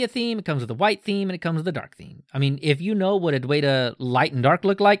a sepia theme, it comes with a white theme, and it comes with a dark theme. I mean, if you know what Adwaita light and dark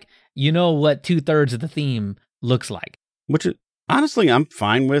look like, you know what 2/3 of the theme looks like. Which, honestly, I'm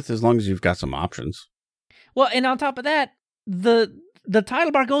fine with as long as you've got some options. Well, and on top of that, the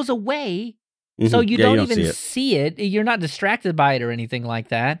title bar goes away, so you don't even see it. You're not distracted by it or anything like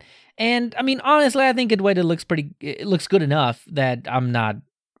that. And I mean, honestly, I think Adwaita looks good enough that I'm not.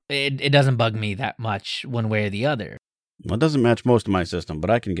 It doesn't bug me that much one way or the other. Well, it doesn't match most of my system,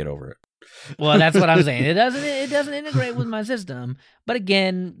 but I can get over it. Well, that's what I'm saying. It doesn't integrate with my system. But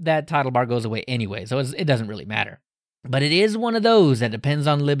again, that title bar goes away anyway, so it doesn't really matter. But it is one of those that depends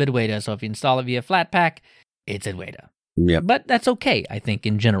on libadwaita. So if you install it via Flatpak, it's Adwaita. Yep. But that's okay, I think,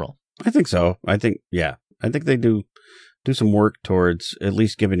 in general. I think so. I think they do some work towards at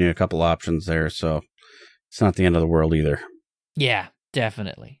least giving you a couple options there. So it's not the end of the world either. Yeah,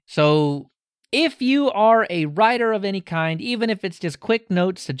 definitely. So if you are a writer of any kind, even if it's just quick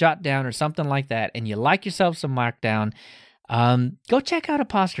notes to jot down or something like that, and you like yourself some Markdown, go check out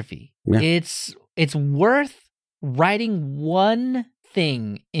Apostrophe. Yeah. It's worth writing one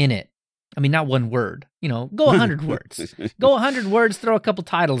thing in it. I mean, not one word. Go 100 words. Go 100 words, throw a couple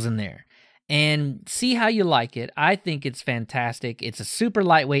titles in there, and see how you like it. I think it's fantastic. It's a super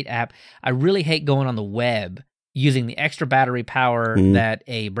lightweight app. I really hate going on the web using the extra battery power that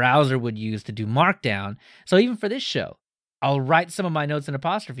a browser would use to do Markdown. So even for this show, I'll write some of my notes in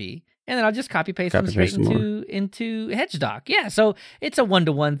Apostrophe, and then I'll just copy-paste them straight into HedgeDoc. Yeah, so it's a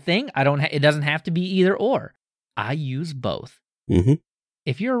one-to-one thing. It doesn't have to be either or. I use both. Mm-hmm.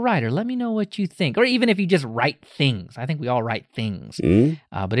 If you're a writer, let me know what you think. Or even if you just write things. I think we all write things.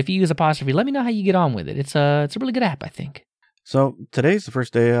 But if you use Apostrophe, let me know how you get on with it. It's a really good app, I think. So today's the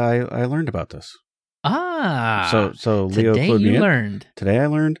first day I learned about this. So Leo today clued me in. Learned. Today I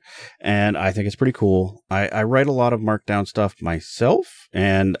learned, and I think it's pretty cool. I write a lot of Markdown stuff myself,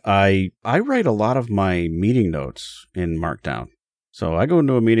 and I write a lot of my meeting notes in Markdown. So I go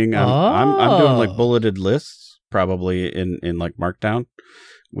into a meeting, I'm doing like bulleted lists, probably in like Markdown,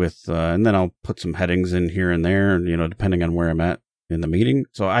 with and then I'll put some headings in here and there, depending on where I'm at in the meeting.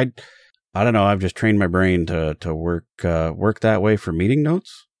 So I don't know. I've just trained my brain to work that way for meeting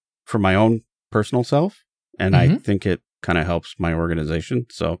notes for my own personal self, and I think it kind of helps my organization.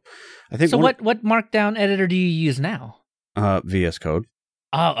 So I think. So what Markdown editor do you use now? VS Code.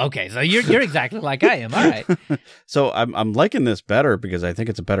 Oh, okay. So you're exactly like I am. All right. So I'm liking this better because I think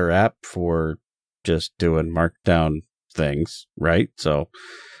it's a better app for just doing Markdown things, right? So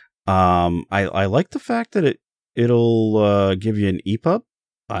I like the fact that it'll give you an EPUB.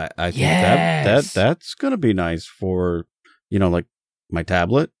 I think that's gonna be nice for like my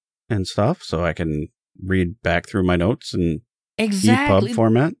tablet and stuff, so I can read back through my notes in EPUB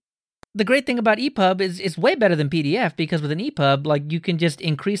format. The great thing about EPUB is it's way better than PDF, because with an EPUB, like, you can just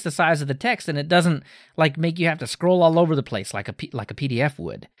increase the size of the text and it doesn't like make you have to scroll all over the place like a PDF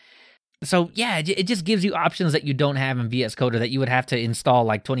would. So yeah, it just gives you options that you don't have in VS Code, or that you would have to install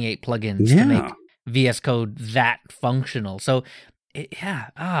like 28 plugins to make VS Code that functional. So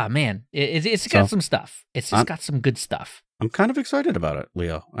man, it's got some stuff. It's just got some good stuff. I'm kind of excited about it,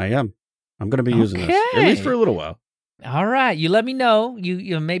 Leo. I am. I'm going to be using this, at least for a little while. All right, you let me know.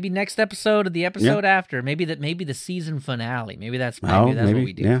 You maybe next episode or the episode after, maybe the season finale. Maybe that's what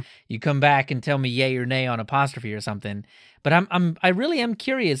we do. Yeah. You come back and tell me yay or nay on Apostrophe or something. But I really am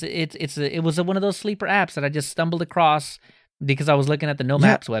curious. It was one of those sleeper apps that I just stumbled across because I was looking at the No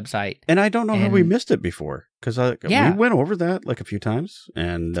Maps website. And I don't know how we missed it before, because we went over that like a few times,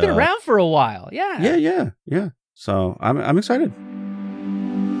 and it's been around for a while. Yeah. Yeah. So I'm excited.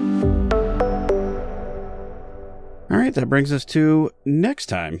 All right, that brings us to next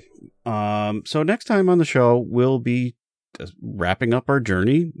time. So next time on the show, we'll be wrapping up our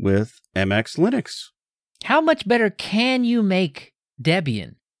journey with MX Linux. How much better can you make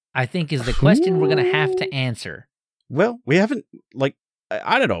Debian? I think is the question we're going to have to answer. Well, we haven't,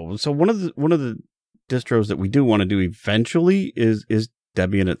 I don't know. So one of the distros that we do want to do eventually is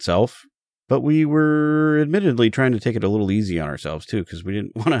Debian itself. But we were admittedly trying to take it a little easy on ourselves, too, because we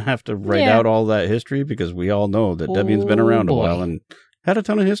didn't want to have to write out all that history, because we all know that Debian's been around a while and had a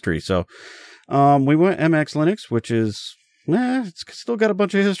ton of history. So we went MX Linux, which is, it's still got a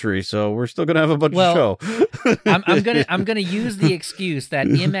bunch of history, so we're still going to have a bunch of show. I'm gonna use the excuse that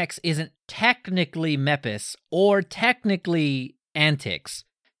MX isn't technically Mepis or technically Antix.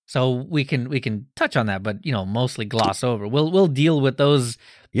 So we can touch on that, but mostly gloss over. We'll deal with those.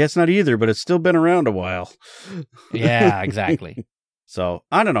 Yeah, it's not either, but it's still been around a while. Yeah, exactly. So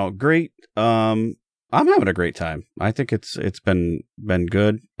I don't know. Great. I'm having a great time. I think it's been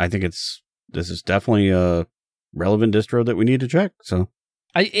good. I think this is definitely a relevant distro that we need to check. So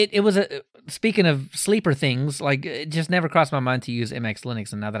it was speaking of sleeper things, like, it just never crossed my mind to use MX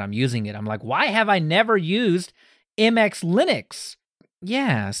Linux, and now that I'm using it, I'm like, why have I never used MX Linux?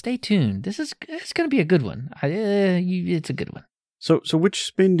 Yeah, stay tuned. It's going to be a good one. It's a good one. So which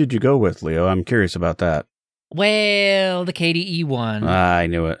spin did you go with, Leo? I'm curious about that. Well, the KDE one. I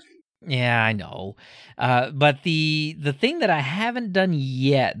knew it. Yeah, I know. But the thing that I haven't done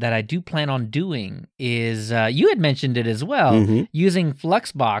yet that I do plan on doing is you had mentioned it as well, Mhm. using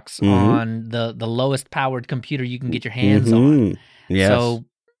Fluxbox Mhm. on the lowest powered computer you can get your hands on. Mhm. Yes. So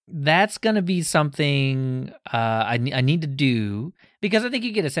that's going to be something I need to do, because I think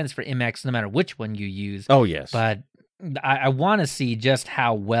you get a sense for MX no matter which one you use. Oh, yes. But I want to see just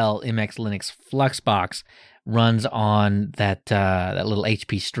how well MX Linux Fluxbox runs on that little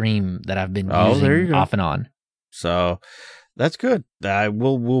HP Stream that I've been Oh, there you using go. off and on. So that's good.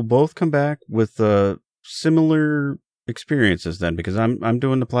 We'll both come back with similar experiences then, because I'm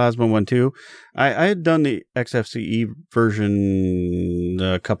doing the Plasma one too. I had done the XFCE version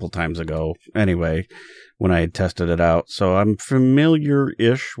a couple times ago anyway, when I had tested it out. So I'm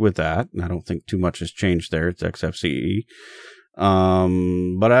familiar-ish with that. I don't think too much has changed there. It's XFCE.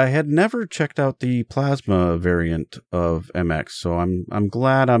 But I had never checked out the Plasma variant of MX, so I'm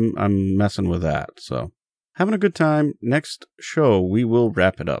glad I'm messing with that. So having a good time. Next show we will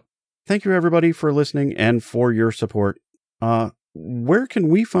wrap it up. Thank you everybody for listening and for your support. Where can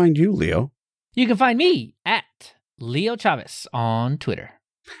we find you, Leo? You can find me at Leo Chavez on Twitter.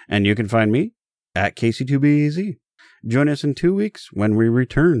 And you can find me at Casey2BAZ. Join us in 2 weeks when we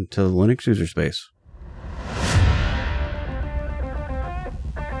return to Linux User Space.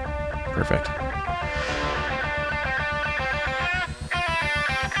 Perfect.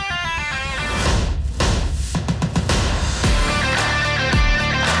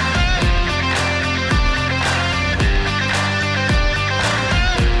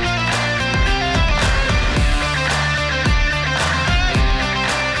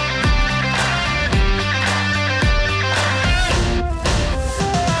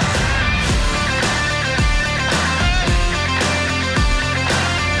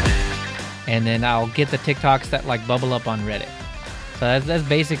 And then I'll get the TikToks that like bubble up on Reddit. So that's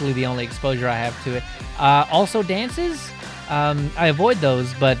basically the only exposure I have to it. Also dances, I avoid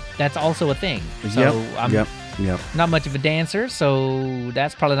those, but that's also a thing. So I'm not much of a dancer, so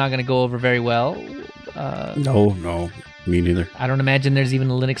that's probably not going to go over very well. No, me neither. I don't imagine there's even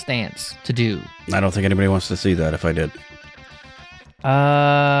a Linux dance to do. I don't think anybody wants to see that if I did.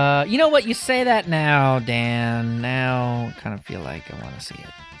 You know what? You say that now, Dan. Now I kind of feel like I want to see it.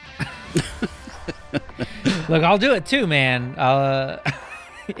 Look, I'll do it too, man.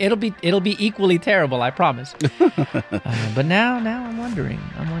 It'll be equally terrible, I promise. But now I'm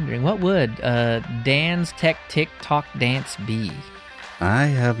wondering what would Dan's Tech TikTok dance be? I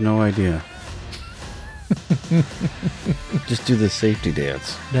have no idea. Just do the safety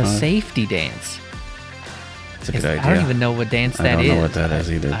dance. The safety dance. It's a good idea. I don't even know what dance that is. I don't know what that is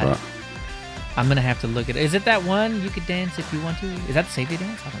either, but I'm gonna have to look at it. Is it that one you could dance if you want to? Is that the safety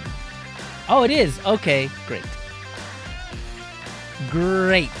dance? I don't know. Oh, it is. Okay, great.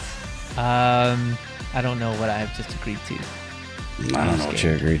 I don't know what I have just agreed to. I don't know what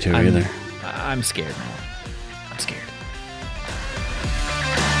you agreed to either. I'm scared now. I'm scared.